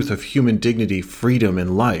truth of human dignity, freedom,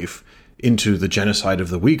 and life into the genocide of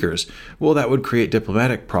the Uyghurs, well, that would create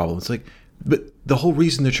diplomatic problems. But the whole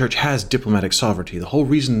reason the church has diplomatic sovereignty, the whole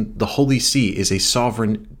reason the Holy See is a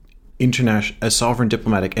sovereign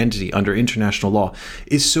diplomatic entity under international law,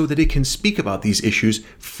 is so that it can speak about these issues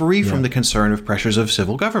free from the concern of pressures of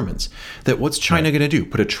civil governments. That what's China going to do?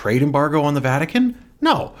 Put a trade embargo on the Vatican?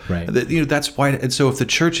 No. Right. That's why. And so if the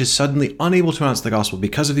church is suddenly unable to announce the gospel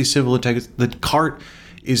because of these civil integrities, the cart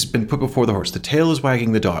has been put before the horse. The tail is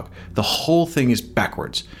wagging the dog. The whole thing is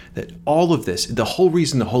backwards. That all of this, the whole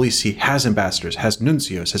reason the Holy See has ambassadors, has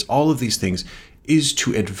nuncios, has all of these things, is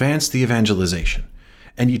to advance the evangelization.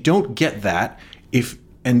 And you don't get that if,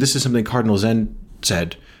 and this is something Cardinal Zen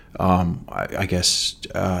said, I guess,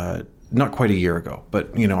 not quite a year ago,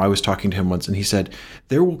 but, I was talking to him once and he said,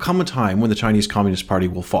 there will come a time when the Chinese Communist Party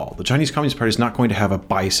will fall. The Chinese Communist Party is not going to have a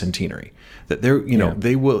bicentenary. That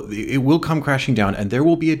it will come crashing down, and there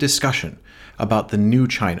will be a discussion about the new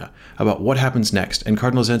China, about what happens next. And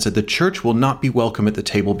Cardinal Zen said the church will not be welcome at the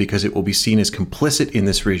table because it will be seen as complicit in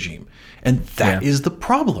this regime. And that is the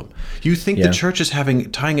problem. You think the church is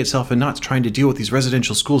tying itself in knots trying to deal with these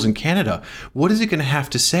residential schools in Canada. What is it going to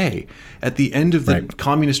have to say at the end of the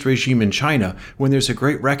communist regime in China when there's a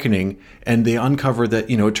great reckoning and they uncover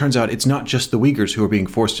that, it turns out it's not just the Uyghurs who are being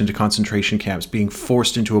forced into concentration camps, being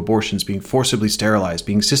forced into abortions, being forcibly sterilized,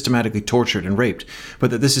 being systematically tortured and raped,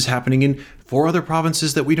 but that this is happening in 4 other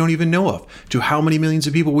provinces that we don't even know of. To how many millions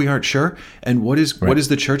of people we aren't sure. And what is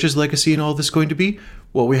the church's legacy in all this going to be?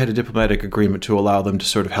 Well, we had a diplomatic agreement to allow them to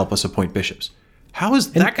sort of help us appoint bishops. How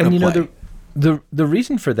is that going to play? The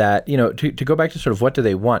reason for that, to go back to sort of what do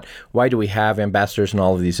they want? Why do we have ambassadors and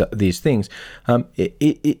all of these things?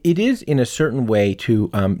 It is in a certain way to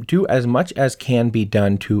do as much as can be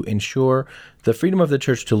done to ensure the freedom of the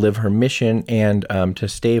church to live her mission and to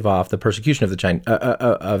stave off the persecution of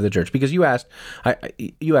the church. Because you asked,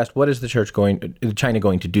 what is China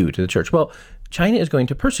going to do to the church? Well, China is going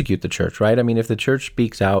to persecute the church, right? I mean, if the church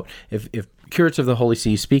speaks out, if curates of the Holy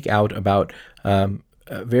See speak out about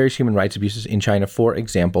various human rights abuses in China, for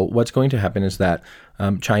example, what's going to happen is that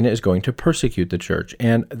China is going to persecute the church.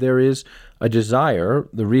 And there is a desire,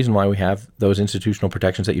 the reason why we have those institutional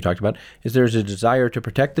protections that you talked about, is there's a desire to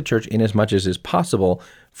protect the church in as much as is possible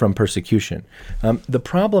from persecution. The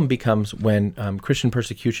problem becomes when Christian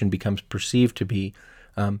persecution becomes perceived to be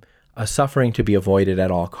a suffering to be avoided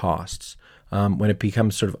at all costs, when it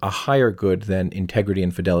becomes sort of a higher good than integrity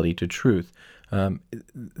and fidelity to truth.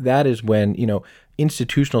 That is when,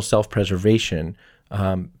 institutional self-preservation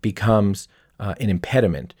becomes an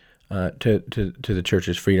impediment to the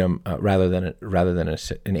church's freedom rather than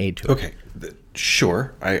an aid to it. Okay,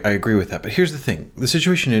 sure, I agree with that. But here's the thing: the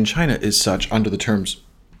situation in China is such under the terms.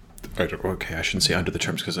 I shouldn't say under the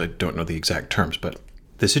terms because I don't know the exact terms. But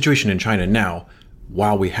the situation in China now,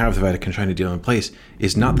 while we have the Vatican-China deal in place,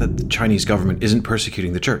 is not that the Chinese government isn't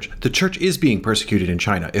persecuting the church. The church is being persecuted in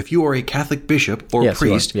China. If you are a Catholic bishop or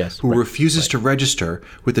priest who refuses to register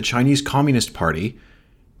with the Chinese Communist Party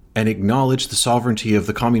and acknowledge the sovereignty of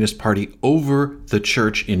the Communist Party over the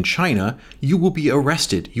church in China, you will be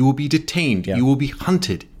arrested, you will be detained, you will be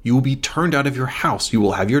hunted, you will be turned out of your house, you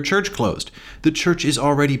will have your church closed. The church is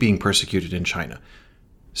already being persecuted in China.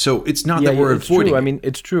 So it's not that we're avoiding. True. I mean,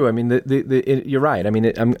 it's true. I mean, you're right. I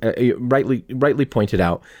mean, rightly pointed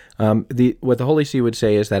out. What the Holy See would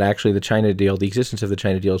say is that actually the existence of the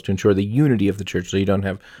China deal is to ensure the unity of the church, so you don't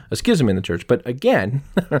have a schism in the church. But again,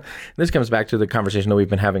 this comes back to the conversation that we've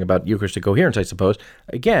been having about Eucharistic coherence, I suppose.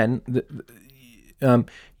 Again,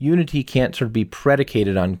 unity can't sort of be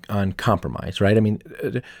predicated on compromise, right? I mean,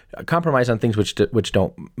 compromise on things which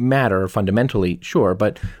don't matter fundamentally, sure,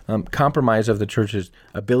 but compromise of the church's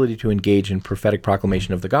ability to engage in prophetic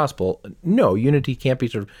proclamation of the gospel, no, unity can't be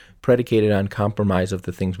sort of predicated on compromise of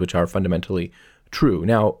the things which are fundamentally true.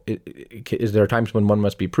 Now, is there times when one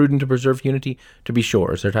must be prudent to preserve unity? To be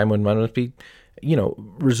sure. Is there a time when one must be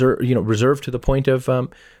reserved to the point of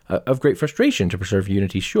great frustration to preserve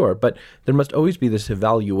unity? Sure, but there must always be this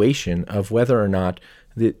evaluation of whether or not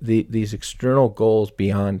these external goals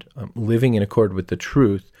beyond living in accord with the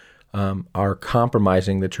truth are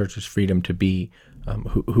compromising the church's freedom to be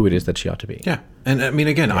who it is that she ought to be. Yeah, and I mean,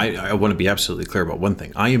 again, I want to be absolutely clear about one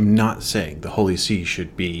thing. I am not saying the Holy See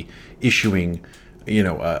should be issuing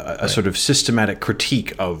a sort of systematic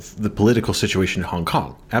critique of the political situation in Hong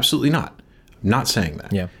Kong. Absolutely not. Not saying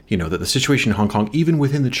that. Yeah. That the situation in Hong Kong, even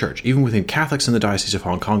within the church, even within Catholics in the Diocese of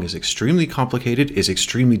Hong Kong, is extremely complicated, is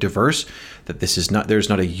extremely diverse, that there's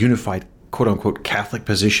not a unified quote-unquote Catholic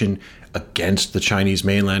position against the Chinese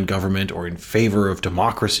mainland government or in favor of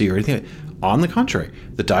democracy or anything. On the contrary,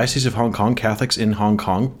 the Diocese of Hong Kong, Catholics in Hong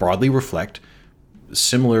Kong broadly reflect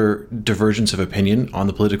similar divergence of opinion on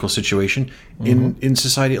the political situation in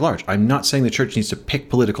society at large. I'm not saying the church needs to pick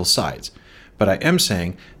political sides, but I am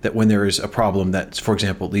saying that when there is a problem that, for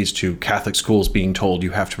example, leads to Catholic schools being told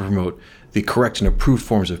you have to promote the correct and approved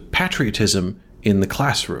forms of patriotism in the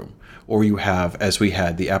classroom, or you have, as we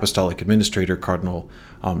had, the Apostolic Administrator, Cardinal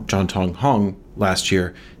John Tong Hong, last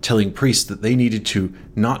year, telling priests that they needed to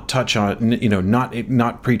not touch on,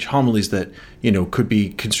 not preach homilies that, could be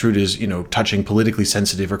construed as, touching politically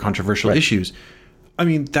sensitive or controversial issues. I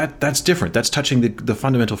mean, that's different. That's touching the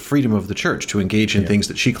fundamental freedom of the church to engage in things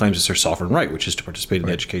that she claims is her sovereign right, which is to participate in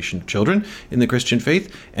the education of children in the Christian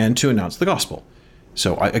faith and to announce the gospel.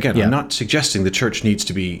 So I'm not suggesting the church needs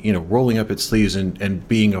to be, rolling up its sleeves and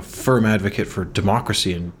being a firm advocate for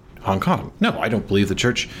democracy in Hong Kong. No, I don't believe the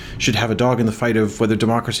church should have a dog in the fight of whether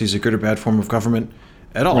democracy is a good or bad form of government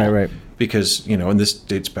at all. Right. Because, and this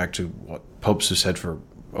dates back to what popes have said for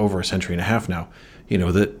over a century and a half now,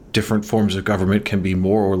 that different forms of government can be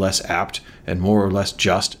more or less apt and more or less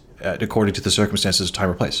just according to the circumstances of time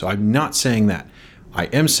or place. So I'm not saying that. I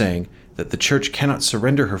am saying that the church cannot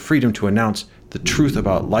surrender her freedom to announce the truth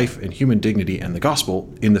about life and human dignity and the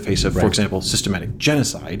gospel in the face of, for example, systematic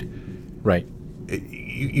genocide. Right.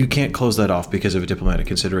 You can't close that off because of a diplomatic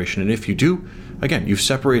consideration. And if you do, again, you've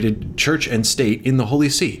separated church and state in the Holy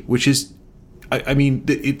See, which is,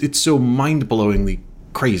 it's so mind-blowingly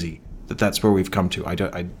crazy that that's where we've come to.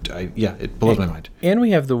 It blows my mind. And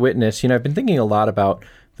we have the witness. I've been thinking a lot about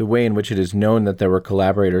the way in which it is known that there were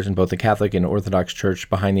collaborators in both the Catholic and Orthodox Church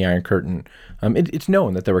behind the Iron Curtain. It's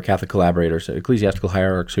known that there were Catholic collaborators, ecclesiastical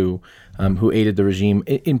hierarchs who aided the regime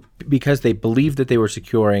because they believed that they were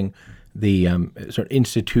securing the sort of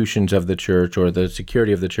institutions of the church or the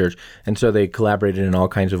security of the church, and so they collaborated in all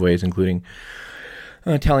kinds of ways, including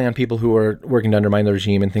telling on people who were working to undermine the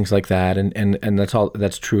regime and things like that, and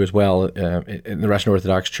that's true as well in the Russian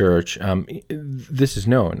Orthodox Church. This is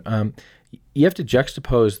known. You have to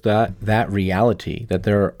juxtapose that reality that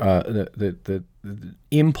there the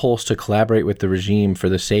impulse to collaborate with the regime for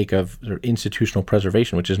the sake of sort of institutional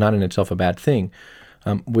preservation, which is not in itself a bad thing,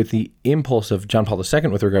 with the impulse of John Paul II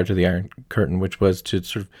with regard to the Iron Curtain, which was to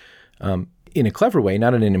sort of, in a clever way,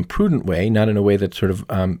 not in an imprudent way, not in a way that sort of,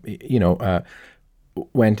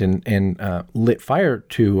 went and lit fire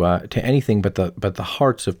to anything but the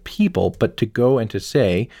hearts of people, but to go and to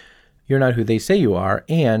say, you're not who they say you are,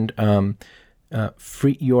 and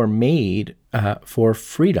you're made for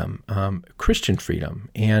freedom, Christian freedom,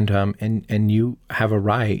 and you have a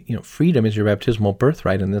right. Freedom is your baptismal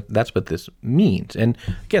birthright, and that's what this means. And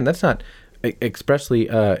again, that's not expressly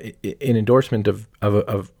an endorsement of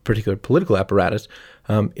a particular political apparatus.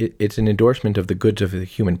 It's an endorsement of the goods of the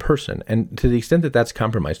human person. And to the extent that that's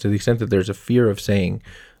compromised, to the extent that there's a fear of saying,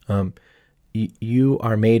 you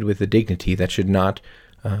are made with a dignity that should not.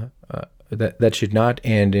 That should not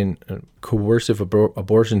end in coercive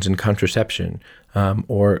abortions and contraception,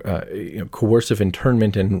 or coercive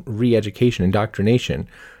internment and re-education, indoctrination.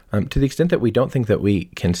 To the extent that we don't think that we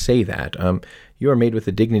can say that, you are made with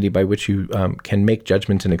a dignity by which you can make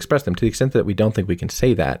judgments and express them. To the extent that we don't think we can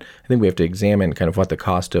say that, I think we have to examine kind of what the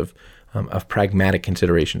cost of pragmatic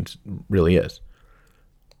considerations really is.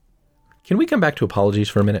 Can we come back to apologies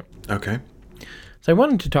for a minute? Okay. So I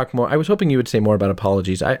wanted to talk more. I was hoping you would say more about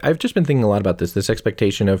apologies. I've just been thinking a lot about this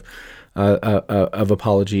expectation of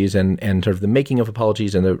apologies and sort of the making of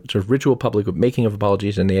apologies and the sort of ritual public making of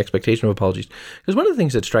apologies and the expectation of apologies. Because one of the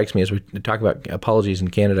things that strikes me as we talk about apologies in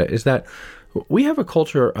Canada is that we have a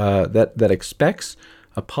culture that expects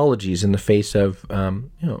apologies in the face of,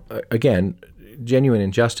 again, genuine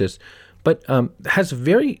injustice, but has a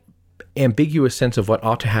very ambiguous sense of what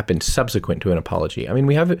ought to happen subsequent to an apology. I mean,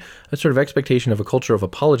 we have a sort of expectation of a culture of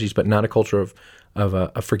apologies, but not a culture of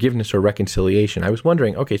a forgiveness or reconciliation. I was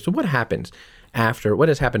wondering, okay, so what happens after, what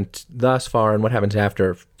has happened thus far, and what happens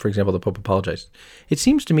after, for example, the Pope apologizes? It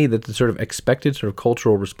seems to me that the sort of expected sort of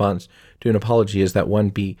cultural response to an apology is that one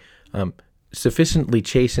be sufficiently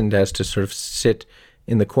chastened as to sort of sit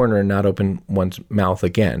in the corner and not open one's mouth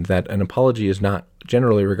again, that an apology is not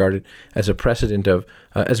generally regarded as a precedent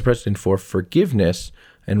for forgiveness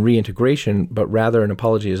and reintegration, but rather an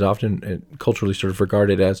apology is often culturally sort of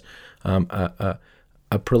regarded as a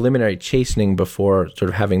preliminary chastening before sort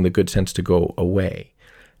of having the good sense to go away.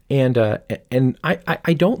 And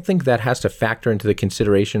I don't think that has to factor into the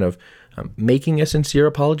consideration of making a sincere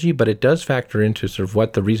apology, but it does factor into sort of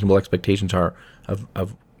what the reasonable expectations are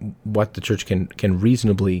of what the church can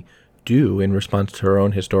reasonably do in response to her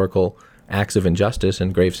own historical acts of injustice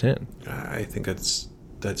and grave sin. I think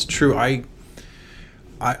that's true.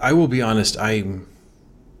 I will be honest. I'm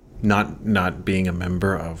not being a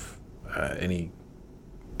member of any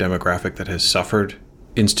demographic that has suffered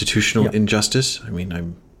institutional injustice. I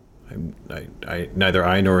mean, I neither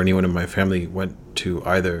I nor anyone in my family went to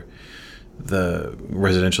either the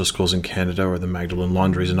residential schools in Canada or the Magdalen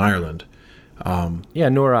Laundries in Ireland.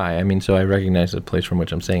 Nor I. I mean, so I recognize the place from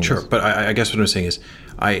which I'm saying Sure, this. but I guess what I'm saying is,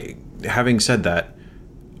 having said that,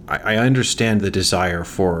 I understand the desire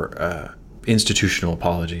for institutional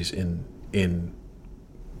apologies in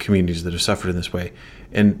communities that have suffered in this way,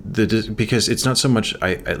 and because it's not so much,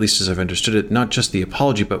 at least as I've understood it, not just the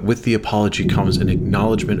apology, but with the apology comes an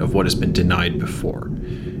acknowledgement of what has been denied before,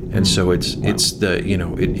 and so it's the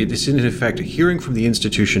it's in effect hearing from the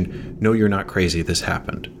institution, no, you're not crazy, this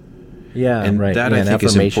happened. Yeah, and right. that yeah, I think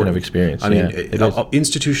is affirmation important. Of experience. I mean,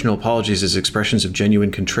 institutional apologies as expressions of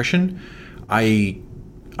genuine contrition, I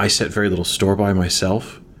set very little store by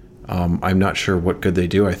myself. I'm not sure what good they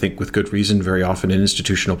do. I think with good reason, very often an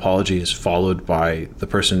institutional apology is followed by the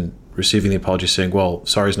person receiving the apology saying, well,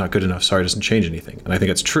 sorry is not good enough. Sorry doesn't change anything. And I think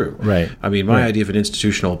that's true. Right. I mean, my idea of an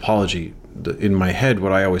institutional apology, in my head,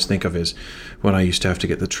 what I always think of is when I used to have to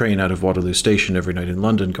get the train out of Waterloo Station every night in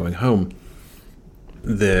London going home,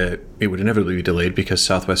 it would inevitably be delayed because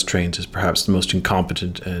Southwest Trains is perhaps the most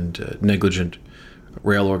incompetent and negligent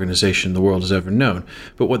rail organization the world has ever known.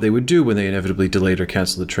 But what they would do when they inevitably delayed or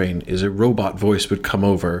canceled the train is a robot voice would come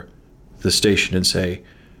over the station and say,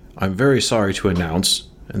 I'm very sorry to announce,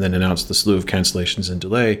 and then announce the slew of cancellations and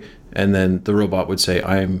delay, and then the robot would say,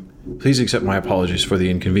 please accept my apologies for the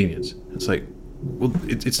inconvenience. It's like, well,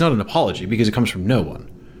 it's not an apology because it comes from no one.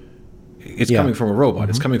 It's coming from a robot.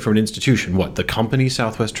 It's coming from an institution. What, the company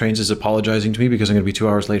Southwest Trains is apologizing to me because I'm going to be 2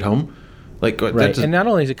 hours late home? Like, right. And not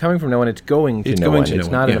only is it coming from no one, it's going to no one. It's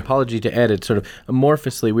not an apology to Ed. It's sort of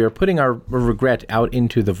amorphously, we are putting our regret out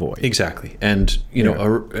into the void. Exactly. And,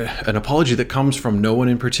 an apology that comes from no one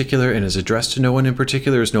in particular and is addressed to no one in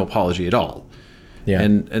particular is no apology at all. Yeah.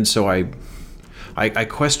 And so I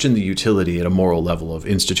question the utility at a moral level of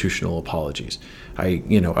institutional apologies. I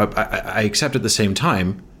accept at the same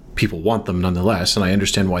time people want them nonetheless, and I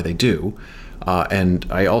understand why they do. And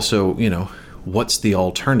I also, what's the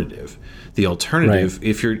alternative? The alternative,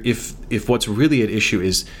 right, if what's really at issue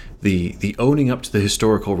is the owning up to the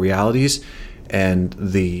historical realities and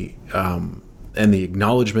the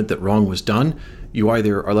acknowledgement that wrong was done, you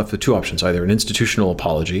either are left with two options: either an institutional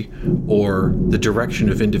apology or the direction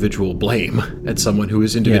of individual blame at someone who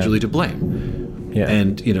is individually to blame. Yeah.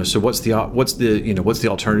 And so what's the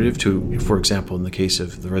alternative to, for example, in the case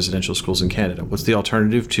of the residential schools in Canada, what's the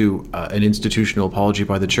alternative to an institutional apology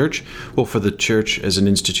by the church? Well, for the church as an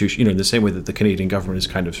institution, in the same way that the Canadian government is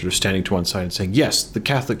kind of sort of standing to one side and saying, yes, the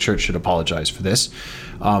Catholic Church should apologize for this.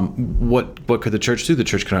 What could the church do? The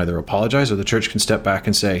church can either apologize, or the church can step back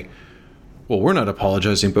and say, well, we're not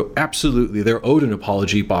apologizing, but absolutely they're owed an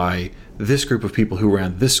apology by this group of people who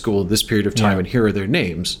ran this school this period of time, and here are their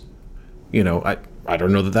names. I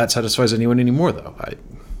don't know that satisfies anyone anymore, though.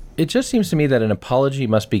 It just seems to me that an apology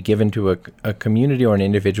must be given to a community or an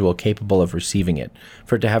individual capable of receiving it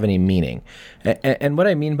for it to have any meaning. And what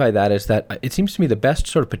I mean by that is that it seems to me the best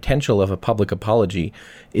sort of potential of a public apology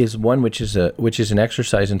is one which is an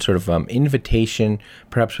exercise in sort of invitation,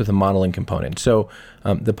 perhaps with a modeling component. So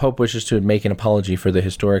the Pope wishes to make an apology for the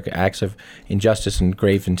historic acts of injustice and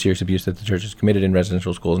grave and serious abuse that the Church has committed in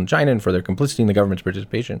residential schools in China and for their complicity in the government's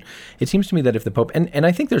participation. It seems to me that if the Pope, and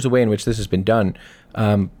I think there's a way in which this has been done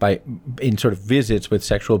in sort of visits with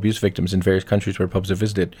sexual abuse victims in various countries where popes have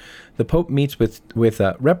visited, the Pope meets with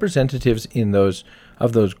representatives in those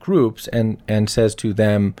groups and says to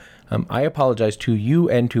them, I apologize to you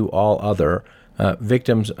and to all other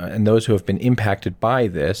victims and those who have been impacted by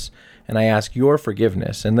this, and I ask your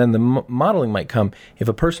forgiveness. And then the modeling might come if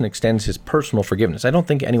a person extends his personal forgiveness. I don't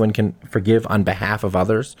think anyone can forgive on behalf of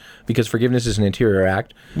others because forgiveness is an interior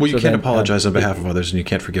act. Well, you can't apologize on behalf of others, and you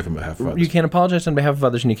can't forgive on behalf of others. You can't apologize on behalf of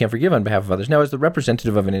others, and you can't forgive on behalf of others. Now, as the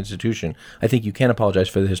representative of an institution, I think you can apologize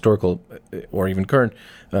for the historical or even current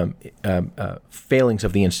failings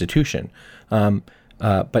of the institution.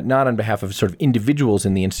 But not on behalf of sort of individuals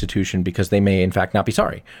in the institution because they may, in fact, not be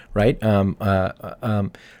sorry, right?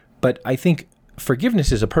 But I think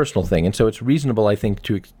forgiveness is a personal thing, and so it's reasonable, I think,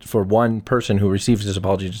 for one person who receives this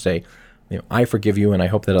apology to say, I forgive you, and I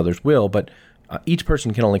hope that others will. But each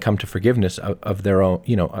person can only come to forgiveness of their own,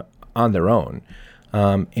 on their own.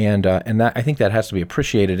 And that I think that has to be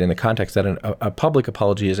appreciated in the context that a public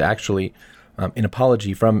apology is actually an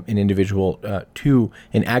apology from an individual to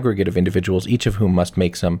an aggregate of individuals, each of whom must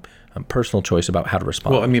make some personal choice about how to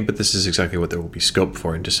respond. Well, I mean, but this is exactly what there will be scope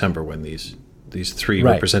for in December when these three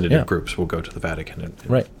representative groups will go to the Vatican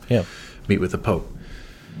and meet with the Pope.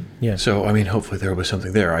 Yeah. So, I mean, hopefully there will be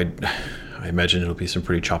something there. I imagine it'll be some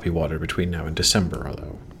pretty choppy water between now and December,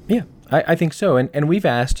 although. Yeah, I think so. And we've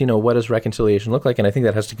asked, what does reconciliation look like? And I think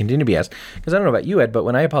that has to continue to be asked. Because I don't know about you, Ed, but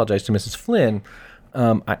when I apologize to Mrs. Flynn,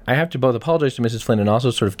 I have to both apologize to Mrs. Flynn and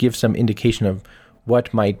also sort of give some indication of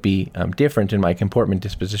what might be different in my comportment,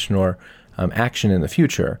 disposition, or action in the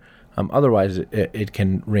future. Otherwise, it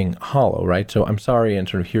can ring hollow, right? So I'm sorry, and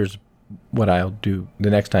sort of here's what I'll do the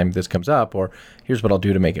next time this comes up, or here's what I'll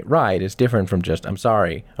do to make it right. It's different from just, I'm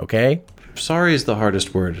sorry, okay? Sorry is the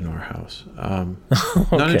hardest word in our house.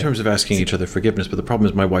 Okay. Not in terms of asking each other forgiveness, but the problem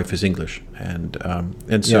is my wife is English, and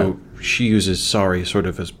so she uses sorry sort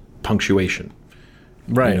of as punctuation.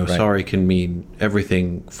 Right, right. Sorry can mean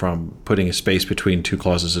everything from putting a space between two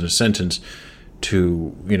clauses in a sentence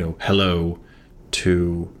to, hello,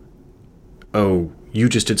 to, oh, you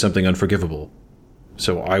just did something unforgivable,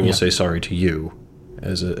 so I will say sorry to you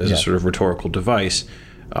as a sort of rhetorical device.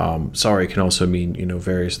 Sorry can also mean,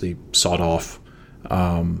 variously sawed off,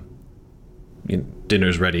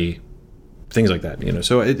 dinner's ready, things like that.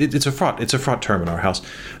 So it's a fraught term in our house.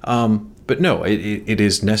 But no, it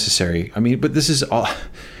is necessary. I mean, but this is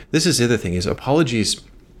the other thing is apologies.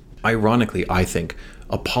 Ironically, I think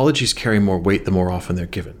apologies carry more weight the more often they're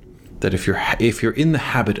given. That if you're in the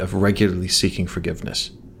habit of regularly seeking forgiveness,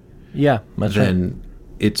 then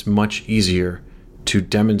it's much easier to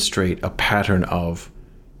demonstrate a pattern of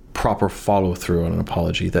proper follow through on an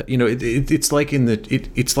apology. That it's like in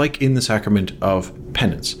the sacrament of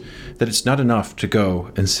penance, that it's not enough to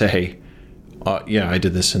go and say, I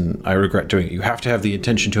did this and I regret doing it. You have to have the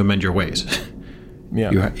intention to amend your ways.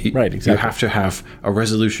 Right, exactly. You have to have a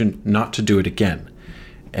resolution not to do it again.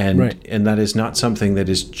 And that is not something that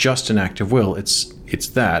is just an act of will. It's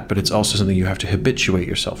that, but it's also something you have to habituate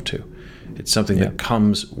yourself to. It's something that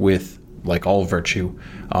comes with, like all virtue,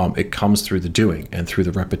 it comes through the doing and through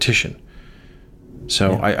the repetition.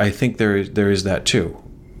 So I think there is that too,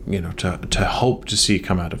 to hope to see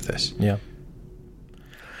come out of this. Yeah.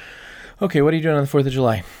 Okay, what are you doing on the 4th of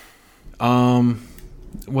July?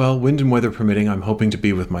 Well, wind and weather permitting, I'm hoping to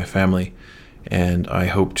be with my family, and I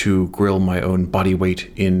hope to grill my own body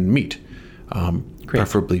weight in meat,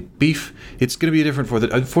 preferably beef. It's going to be a different 4th.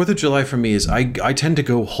 4th of July for me is I tend to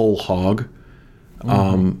go whole hog.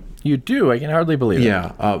 You do? I can hardly believe it.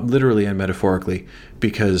 Yeah, literally and metaphorically,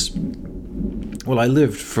 because, well, I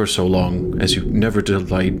lived for so long, as you never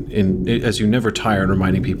tire in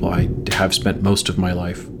reminding people, I have spent most of my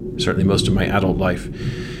life, certainly most of my adult life,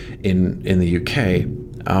 in the UK.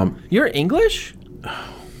 You're English?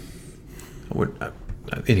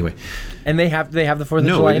 Anyway. And they have the 4th of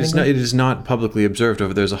July in England? No, it is not publicly observed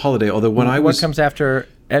over there as a holiday, although what comes after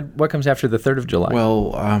the 3rd of July?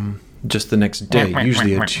 Well, just the next day,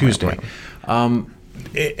 usually a Tuesday.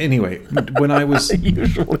 Anyway, when I was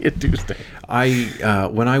usually a Tuesday,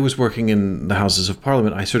 when I was working in the Houses of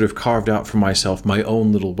Parliament, I sort of carved out for myself my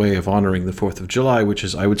own little way of honoring the 4th of July, which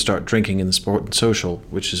is I would start drinking in the Sport and Social,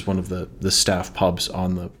 which is one of the staff pubs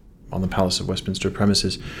on the Palace of Westminster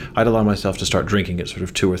premises. I'd allow myself to start drinking at sort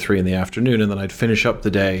of 2 or 3 in the afternoon, and then I'd finish up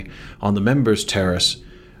the day on the members' terrace.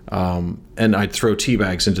 And I'd throw tea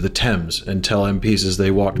bags into the Thames and tell MPs as they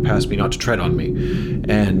walked past me not to tread on me.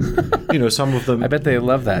 And, some of them... I bet they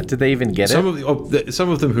love that. Did they even get it? Some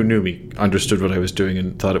of them who knew me understood what I was doing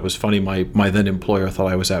and thought it was funny. My then employer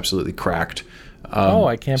thought I was absolutely cracked.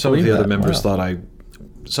 I can't believe that. Some of the other members thought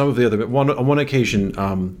on one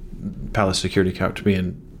occasion, Palace security came up to me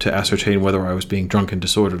and to ascertain whether I was being drunk and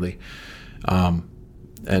disorderly.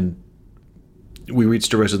 And we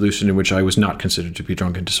reached a resolution in which I was not considered to be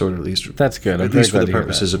drunk and disorderly. That's good. At least for the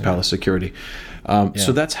purposes of Palace security.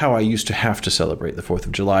 So that's how I used to have to celebrate the 4th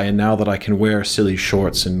of July. And now that I can wear silly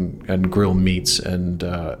shorts and grill meats and,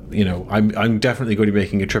 I'm definitely going to be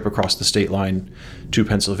making a trip across the state line to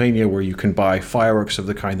Pennsylvania where you can buy fireworks of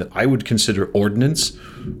the kind that I would consider ordnance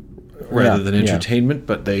rather than entertainment,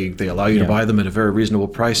 but they allow you to buy them at a very reasonable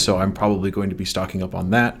price. So I'm probably going to be stocking up on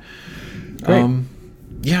that. Great.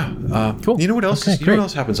 Cool. You know what else? What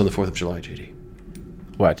else happens on the 4th of July, JD?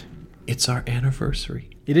 What? It's our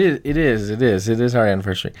anniversary. It is our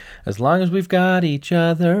anniversary. As long as we've got each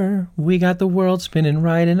other, we got the world spinning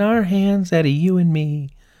right in our hands, Eddie, you and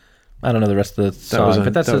me. I don't know the rest of the song,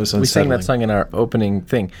 but we sang that unsettling. song in our opening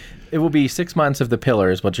thing. It will be 6 months of the Pillar,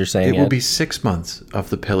 is what you're saying. It will be 6 months of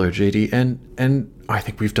the Pillar, JD, and I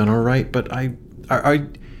think we've done all right. But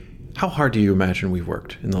how hard do you imagine we've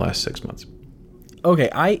worked in the last 6 months?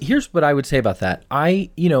 Okay, here's what I would say about that. I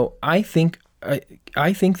think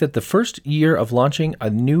that the first year of launching a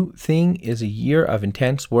new thing is a year of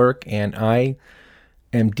intense work, and I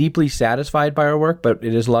am deeply satisfied by our work, but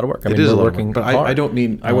it is a lot of work. It is a lot of working work, but hard. I don't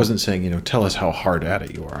mean, I wasn't saying, tell us how hard at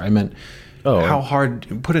it you are. I meant, how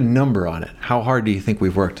hard, put a number on it. How hard do you think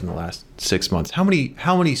we've worked in the last 6 months? How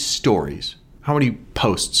many stories, how many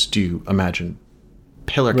posts do you imagine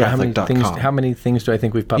PillarCatholic.com? How many things do I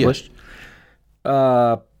think we've published?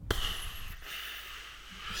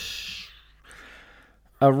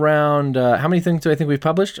 Around, how many things do I think we've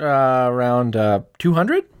published? Around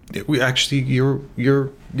 200? We actually,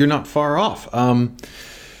 you're not far off.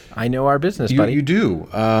 I know our business, buddy. You do.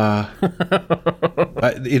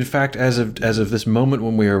 In fact, as of this moment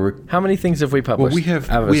when we are, how many things have we published? Well, we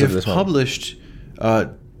have published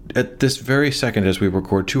at this very second as we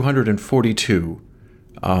record 242.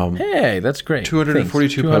 Hey, that's great.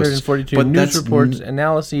 242 posts. 242 but news reports,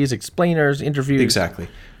 analyses, explainers, interviews. Exactly.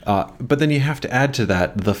 But then you have to add to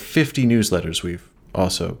that the 50 newsletters we've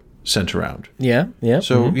also sent around. Yeah.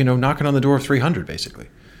 So, knocking on the door of 300, basically.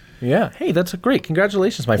 Yeah. Hey, that's great.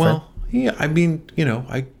 Congratulations, my friend. Well, yeah, I mean,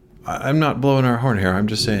 I'm not blowing our horn here. I'm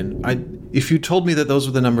just saying, if you told me that those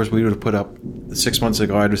were the numbers we would have put up 6 months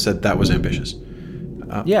ago, I'd have said that was ambitious.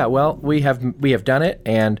 Yeah, well, we have done it,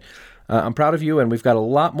 and I'm proud of you, and we've got a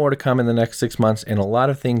lot more to come in the next 6 months, and a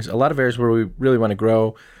lot of areas where we really want to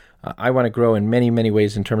grow. I want to grow in many, many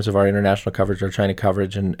ways in terms of our international coverage, our China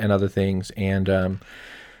coverage, and other things, and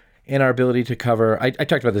our ability to cover. I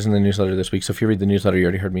talked about this in the newsletter this week, so if you read the newsletter, you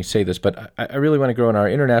already heard me say this, but I really want to grow in our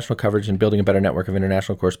international coverage and building a better network of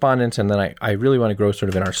international correspondents, and then I really want to grow sort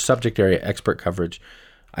of in our subject area expert coverage.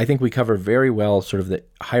 I think we cover very well sort of the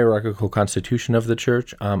hierarchical constitution of the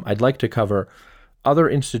church. I'd like to cover other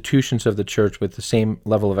institutions of the church with the same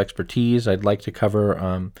level of expertise. I'd like to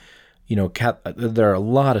cover, there are a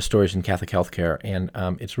lot of stories in Catholic healthcare, and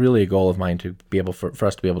it's really a goal of mine to be able for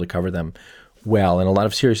us to be able to cover them well, and a lot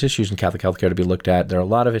of serious issues in Catholic healthcare to be looked at. There are a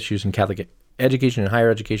lot of issues in Catholic education and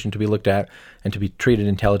higher education to be looked at and to be treated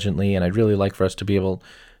intelligently, and I'd really like for us to be able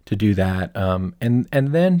to do that, and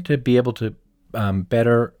then to be able to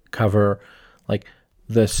better cover like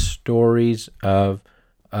the stories of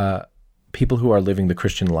people who are living the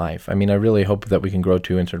Christian life. I mean, I really hope that we can grow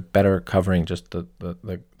to and sort of better covering just the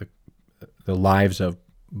lives of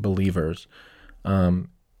believers,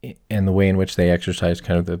 and the way in which they exercise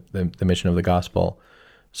kind of the mission of the gospel.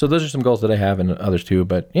 So those are some goals that I have, and others too.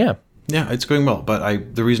 But yeah, it's going well.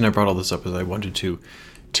 But the reason I brought all this up is I wanted to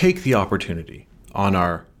take the opportunity on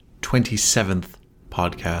our 27th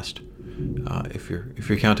podcast, if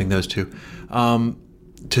you're counting those two,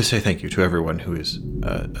 to say thank you to everyone who is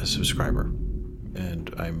a subscriber.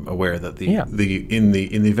 And I'm aware that in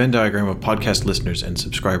the Venn diagram of podcast listeners and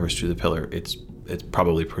subscribers to the Pillar, it's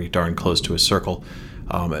probably pretty darn close to a circle,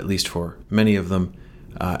 at least for many of them,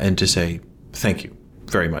 and to say thank you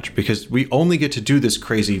very much, because we only get to do this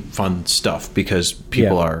crazy fun stuff because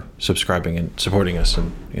people are subscribing and supporting us,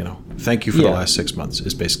 and thank you for the last 6 months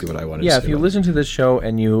is basically what I wanted to say. If you listen to this show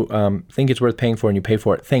and you think it's worth paying for and you pay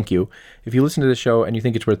for it, thank you. If you listen to this show and you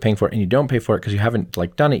think it's worth paying for it and you don't pay for it because you haven't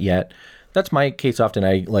done it yet, that's my case often.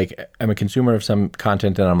 I'm a consumer of some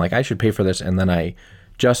content and I'm like, I should pay for this, and then I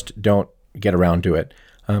just don't get around to it.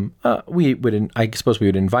 I suppose we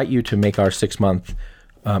would invite you to make our 6 month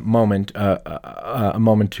moment a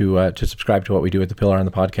moment to subscribe to what we do at the Pillar on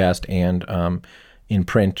the podcast and in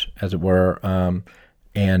print, as it were.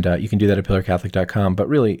 And you can do that at PillarCatholic.com. But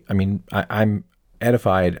really, I mean, I'm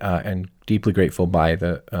edified and deeply grateful by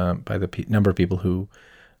the number of people who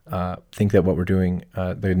think that what we're doing,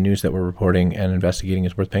 the news that we're reporting and investigating,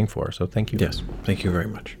 is worth paying for. So thank you. Yes, thank you very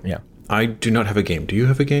much. Yeah. I do not have a game. Do you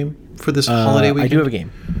have a game for this holiday weekend? I do have a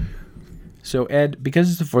game. So Ed, because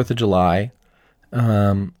it's the 4th of July,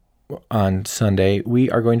 on Sunday, we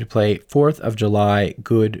are going to play 4th of July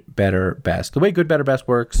Good, Better, Best. The way Good, Better, Best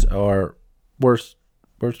works, or worse,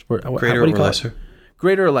 greater or lesser.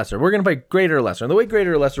 Greater or lesser. We're going to play greater or lesser. And the way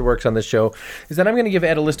greater or lesser works on this show is that I'm going to give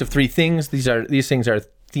Ed a list of 3 things. These things are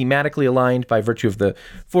thematically aligned by virtue of the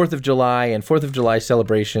 4th of July and 4th of July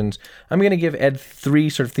celebrations. I'm going to give Ed 3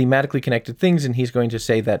 sort of thematically connected things, and he's going to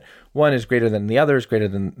say that one is greater than the other, is greater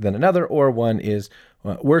than another, or one is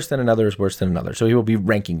worse than another, is worse than another. So he will be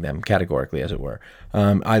ranking them categorically, as it were,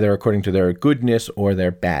 either according to their goodness or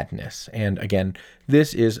their badness. And again,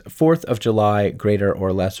 this is 4th of July, greater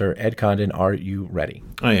or lesser. Ed Condon, are you ready?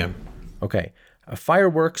 I am. Okay.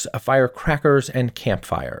 Fireworks, firecrackers, and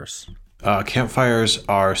campfires. Campfires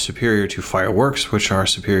are superior to fireworks, which are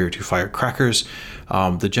superior to firecrackers.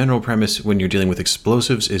 The general premise when you're dealing with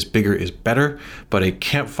explosives is bigger is better, but a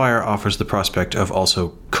campfire offers the prospect of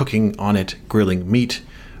also cooking on it, grilling meat,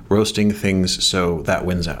 roasting things, so that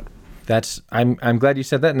wins out. I'm glad you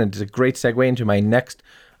said that, and it's a great segue into my next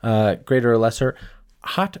greater or lesser.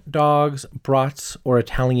 Hot dogs, brats, or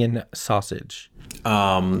Italian sausage.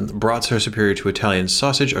 Brats are superior to Italian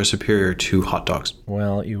sausage, are superior to hot dogs.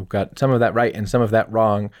 Well, you've got some of that right and some of that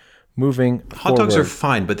wrong. Moving Hot dogs are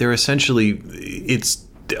fine, but they're essentially,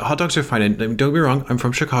 hot dogs are fine. And don't get me wrong, I'm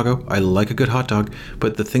from Chicago. I like a good hot dog.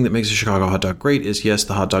 But the thing that makes a Chicago hot dog great is, yes,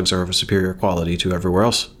 the hot dogs are of a superior quality to everywhere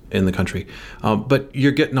else in the country. But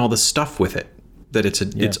you're getting all the stuff with it. That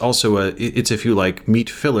it's also if you like, meat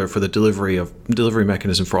filler for the delivery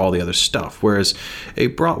mechanism for all the other stuff. Whereas a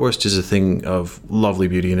bratwurst is a thing of lovely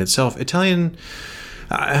beauty in itself. Italian.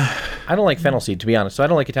 I don't like fennel seed, to be honest. So I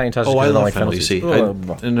don't like Italian sausage. I don't like fennel seed. No.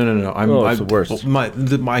 It's the worst.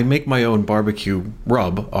 I make my own barbecue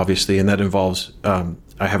rub, obviously, and that involves. I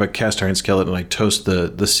have a cast iron skillet and I toast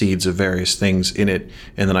the seeds of various things in it,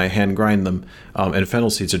 and then I hand grind them. And fennel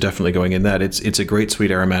seeds are definitely going in that. It's a great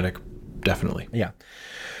sweet aromatic. Definitely. Yeah.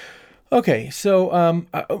 Okay, so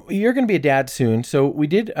you're going to be a dad soon. So we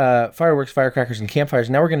did fireworks, firecrackers, and campfires.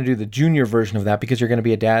 Now we're going to do the junior version of that because you're going to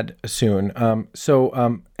be a dad soon.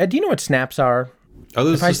 Ed, do you know what snaps are? Are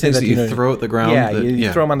those the things that you throw at the ground? Yeah,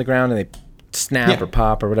 you throw them on the ground and they snap or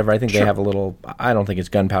pop or whatever. I think they have a little, I don't think it's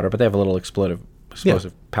gunpowder, but they have a little explosive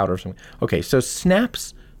powder or something. Okay, so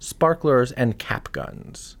snaps, sparklers, and cap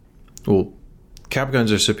guns. Well, cap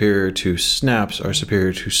guns are superior to snaps, are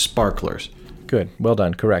superior to sparklers. Good. Well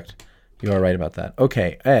done. Correct. You are right about that.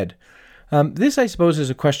 Okay, Ed. This, I suppose, is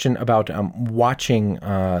a question about watching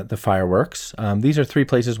the fireworks. These are three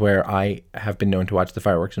places where I have been known to watch the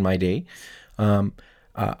fireworks in my day.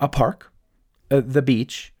 A park, the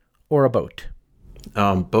beach, or a boat.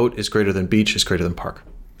 Boat is greater than beach is greater than park.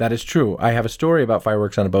 That is true. I have a story about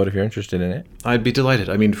fireworks on a boat if you're interested in it. I'd be delighted.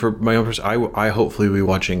 I mean, for my own person, I hopefully will be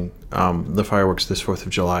watching the fireworks this 4th of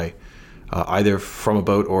July, either from a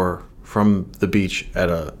boat or from the beach at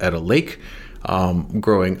a lake.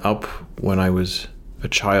 Growing up, when I was a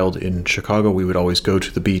child in Chicago, we would always go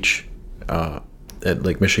to the beach at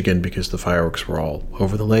Lake Michigan because the fireworks were all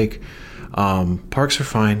over the lake. Parks are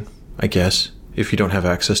fine, I guess, if you don't have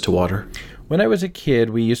access to water. When I was a kid,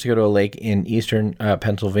 we used to go to a lake in eastern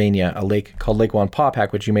Pennsylvania, a lake called Lake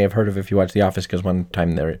Wallenpaupack, which you may have heard of if you watched The Office, because one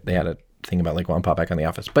time they had a thing about Lake Wallenpaupack on The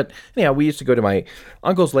Office. But anyhow, we used to go to my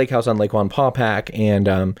uncle's lake house on Lake Wallenpaupack,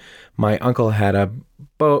 and my uncle had a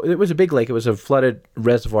boat. It was a big lake. It was a flooded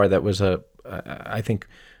reservoir that was it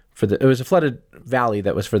was a flooded valley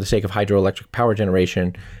that was for the sake of hydroelectric power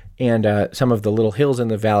generation. And some of the little hills in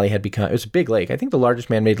the valley had become, it was a big lake. I think the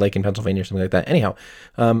largest man-made lake in Pennsylvania or something like that. Anyhow,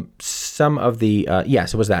 some of the,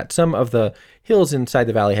 it was that. Some of the hills inside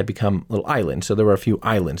the valley had become little islands. So there were a few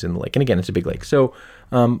islands in the lake. And again, it's a big lake. So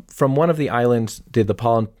from one of the islands did the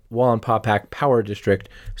Wallenpaupack Power District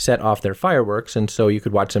set off their fireworks. And so you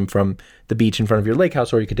could watch them from the beach in front of your lake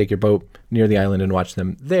house, or you could take your boat near the island and watch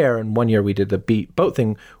them there. And one year we did the boat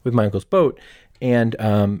thing with my uncle's boat. And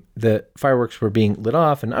the fireworks were being lit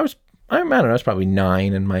off, and I don't know, I was probably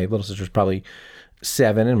 9, and my little sister was probably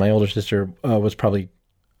 7, and my older sister was probably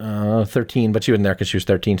 13, but she wasn't there because she was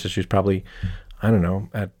 13, so she was probably, I don't know,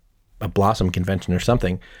 at a Blossom convention or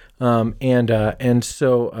something. And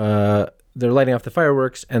so they're lighting off the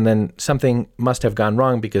fireworks, and then something must have gone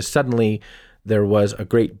wrong because suddenly there was a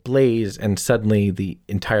great blaze, and suddenly the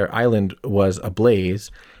entire island was ablaze,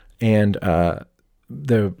 and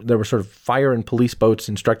there were sort of fire and police boats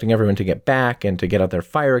instructing everyone to get back and to get out their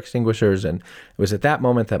fire extinguishers. And it was at that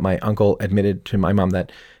moment that my uncle admitted to my mom that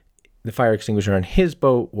the fire extinguisher on his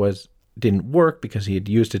boat didn't work because he had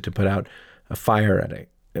used it to put out a fire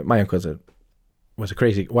my uncle was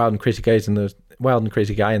a wild and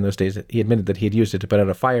crazy guy in those days. He admitted that he had used it to put out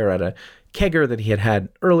a fire at a kegger that he had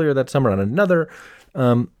earlier that summer on another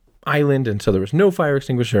island, and so there was no fire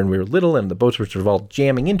extinguisher, and we were little, and the boats were sort of all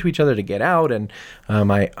jamming into each other to get out, and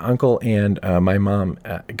my uncle and my mom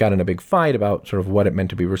got in a big fight about sort of what it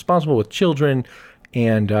meant to be responsible with children,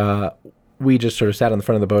 and we just sort of sat on the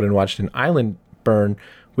front of the boat and watched an island burn,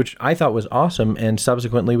 which I thought was awesome, and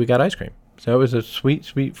subsequently we got ice cream. So it was a sweet,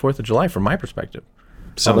 sweet 4th of July from my perspective.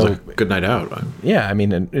 Sounds like a good night out. Yeah, I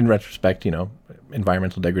mean, in retrospect,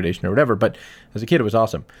 environmental degradation or whatever. But as a kid, it was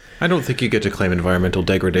awesome. I don't think you get to claim environmental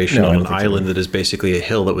degradation on I an don't think so. island that is basically a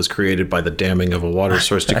hill that was created by the damming of a water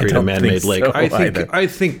source to create a don't man-made think lake. so I either.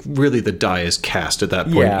 think really the die is cast at that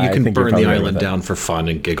point. Yeah, you I can think you're burn the probably right island with that. down for fun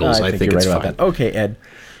and giggles. I think you're it's right fine. about that. Okay, Ed.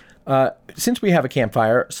 Since we have a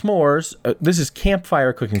campfire, s'mores, this is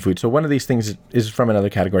campfire cooking food. So one of these things is from another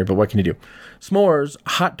category, but what can you do? S'mores,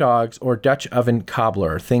 hot dogs, or Dutch oven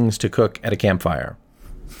cobbler, things to cook at a campfire.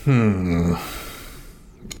 I'm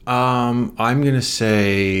going to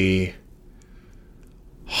say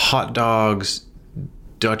hot dogs,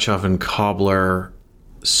 Dutch oven cobbler,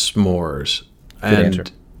 s'mores. answer.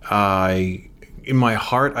 In my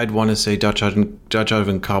heart, I'd want to say Dutch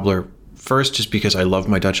oven cobbler first, just because I love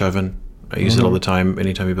my Dutch oven. I use it all the time.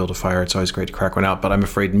 Anytime you build a fire, it's always great to crack one out. But I'm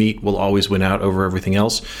afraid meat will always win out over everything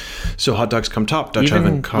else. So hot dogs come top. Dutch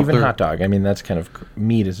oven cobbler. Even hot dog. I mean, that's kind of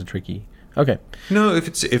meat is a tricky. Okay. No, if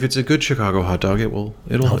it's a good Chicago hot dog, it'll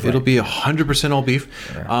be 100% all beef.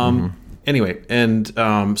 Anyway, and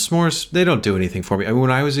s'mores, they don't do anything for me. I mean,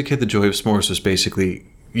 when I was a kid, the joy of s'mores was basically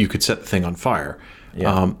you could set the thing on fire.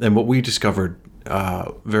 Yeah. And what we discovered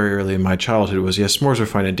very early in my childhood was, yes, s'mores are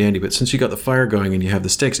fine and dandy, but since you got the fire going and you have the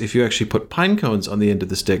sticks, if you actually put pine cones on the end of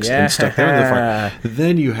the sticks and stuck them in the fire,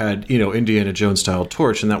 then you had, Indiana Jones style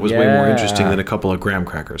torch, and that was way more interesting than a couple of graham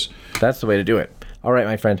crackers. That's the way to do it. All right,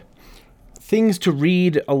 my friend. Things to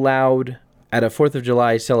read aloud at a 4th of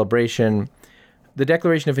July celebration: the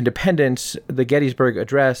Declaration of Independence, the Gettysburg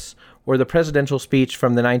Address, or the presidential speech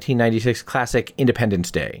from the 1996 classic Independence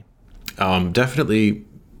Day. Definitely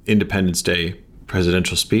Independence Day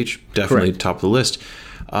presidential speech, definitely Correct. top of the list.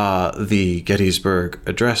 The Gettysburg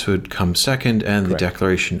Address would come second, and the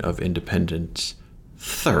Declaration of Independence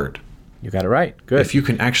third. You got it right. Good. If you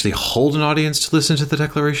can actually hold an audience to listen to the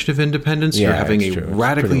Declaration of Independence, you're having it's a true. It's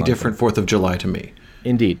radically pretty long different 4th of July to me.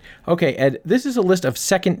 Indeed. Okay, Ed, this is a list of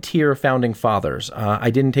second-tier founding fathers. I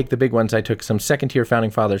didn't take the big ones. I took some second-tier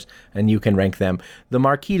founding fathers, and you can rank them. The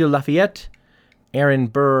Marquis de Lafayette, Aaron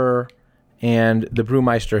Burr, and the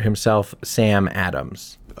brewmeister himself, Sam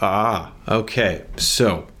Adams. Ah, okay.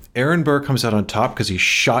 So Aaron Burr comes out on top because he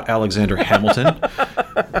shot Alexander Hamilton,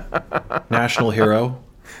 national hero.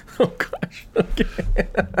 Oh, gosh. Okay.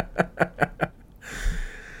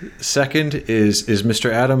 Second is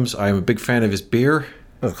Mr. Adams. I'm a big fan of his beer.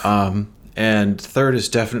 And third is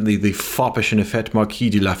definitely the foppish and effete Marquis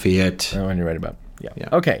de Lafayette. Oh, and you're right about. Yeah.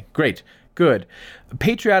 Okay, great. Good.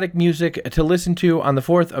 Patriotic music to listen to on the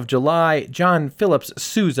 4th of July: John Philip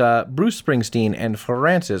Sousa, Bruce Springsteen, and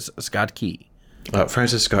Francis Scott Key.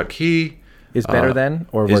 Francis Scott Key Is better than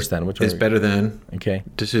or worse than? Which one? is better than. Okay.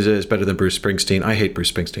 D'Souza is better than Bruce Springsteen. I hate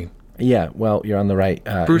Bruce Springsteen. Yeah, well, you're on the right.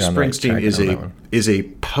 Bruce you're on the right Springsteen track is a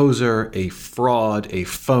poser, a fraud, a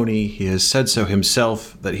phony. He has said so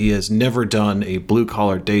himself, that he has never done a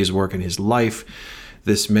blue-collar day's work in his life.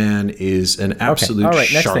 This man is an absolute All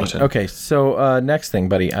right, next charlatan. thing. Okay, so next thing,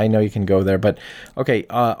 buddy. I know you can go there, but okay,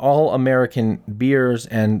 all American beers,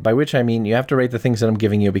 and by which I mean you have to rate the things that I'm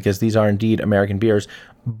giving you because these are indeed American beers: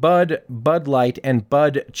 Bud, Bud Light, and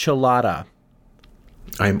Bud Chelada.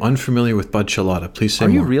 I am unfamiliar with Bud Chelada. Please say Are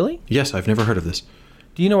more. you really? Yes, I've never heard of this.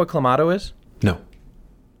 Do you know what Clamato is? No.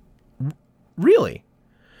 Really?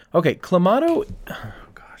 Okay, Clamato. Oh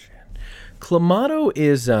gosh, man. Clamato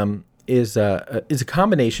is a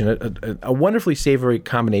combination, a wonderfully savory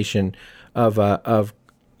combination of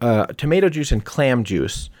tomato juice and clam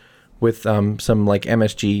juice with some like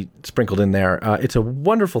MSG sprinkled in there. It's a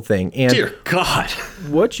wonderful thing. And Dear God.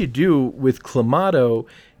 what you do with Clamato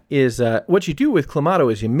is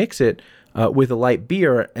you mix it with a light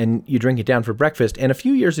beer and you drink it down for breakfast. And a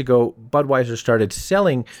few years ago, Budweiser started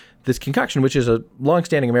selling this concoction, which is a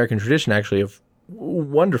long-standing American tradition, actually, of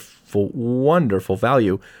wonderful, wonderful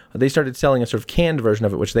value. They started selling a sort of canned version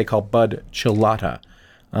of it, which they call Bud Chelada.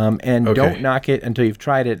 Don't knock it until you've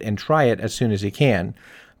tried it, and try it as soon as you can.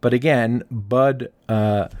 But again, Bud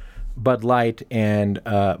Light and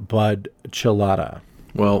Bud Chelada.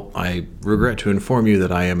 Well, I regret to inform you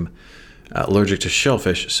that I am allergic to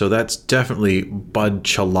shellfish, so that's definitely Bud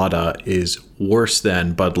Chelada is worse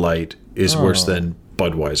than Bud Light, is worse than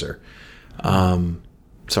Budweiser.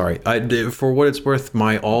 Sorry. For what it's worth,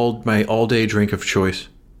 my all day drink of choice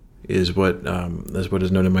is what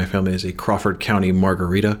is known in my family as a Crawford County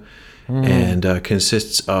margarita, and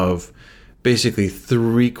consists of basically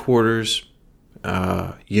 3/4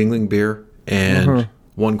 Yuengling beer and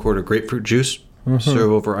 1/4 grapefruit juice.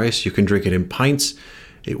 Serve over ice. You can drink it in pints.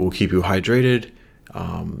 It will keep you hydrated.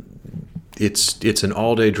 It's an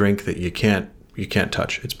all day drink that you can't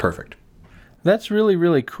touch. It's perfect. That's really,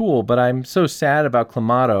 really cool, but I'm so sad about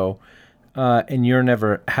Clamato, and you're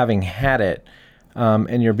never having had it.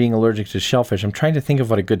 and you're being allergic to shellfish, I'm trying to think of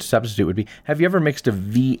what a good substitute would be. Have you ever mixed a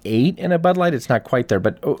V8 in a Bud Light? It's not quite there,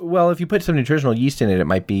 but well, if you put some nutritional yeast in it, it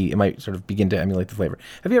might sort of begin to emulate the flavor.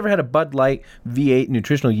 Have you ever had a Bud Light V8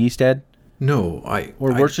 nutritional yeast, Ed? No,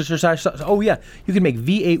 Worcestershire sauce. Oh yeah, you can make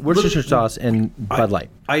V8 Worcestershire sauce and Bud Light.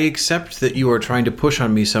 I accept that you are trying to push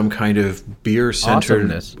on me some kind of beer-centered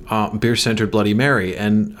Bloody Mary,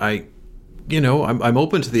 and I'm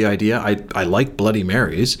open to the idea. I like Bloody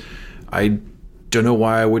Marys. I don't know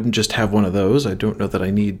why I wouldn't just have one of those. I don't know that I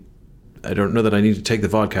need to take the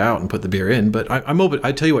vodka out and put the beer in, but I'm open.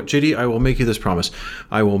 I tell you what, JD, I will make you this promise.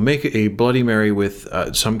 I will make a Bloody Mary with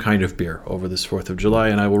some kind of beer over this 4th of July,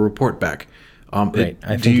 and I will report back. Great.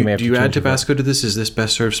 I think you may have to do you add Tabasco to this? Is this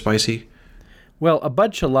best served spicy? Well, a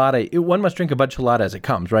Bud Chelada, one must drink a Bud Chelada as it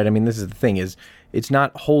comes, right? I mean, this is the thing, is it's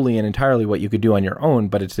not wholly and entirely what you could do on your own,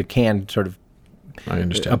 but it's the canned sort of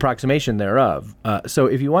approximation thereof. So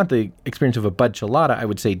if you want the experience of a Bud Chelada, I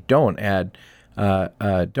would say don't add what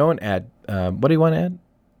do you want to add?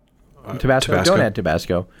 Tabasco. Don't add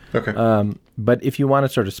Tabasco. Okay. But if you want to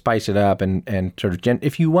sort of spice it up and sort of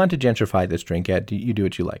if you want to gentrify this drink, Ed, you do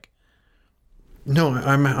what you like. No,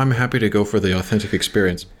 I'm happy to go for the authentic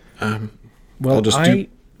experience. Well, I'll just do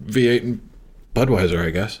V8 and Budweiser, I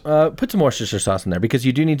guess. Put some Worcestershire sauce in there because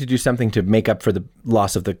you do need to do something to make up for the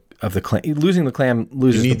loss of the clam. Losing the clam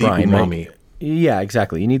loses the brine. You need the umami. Right? Yeah,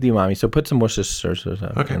 exactly. You need the umami, so put some Worcestershire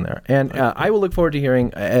sauce in there. And I will look forward to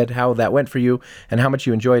hearing, Ed, how that went for you and how much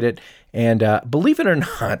you enjoyed it. And believe it or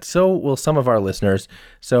not, so will some of our listeners.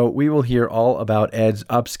 So we will hear all about Ed's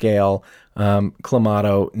upscale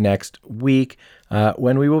Clamato next week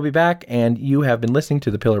when we will be back. And you have been listening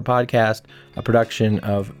to the Pillar Podcast, a production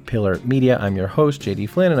of Pillar Media. I'm your host, JD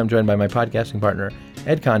Flynn, and I'm joined by my podcasting partner,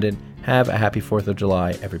 Ed Condon. Have a happy 4th of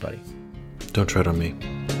July, everybody. Don't tread on me.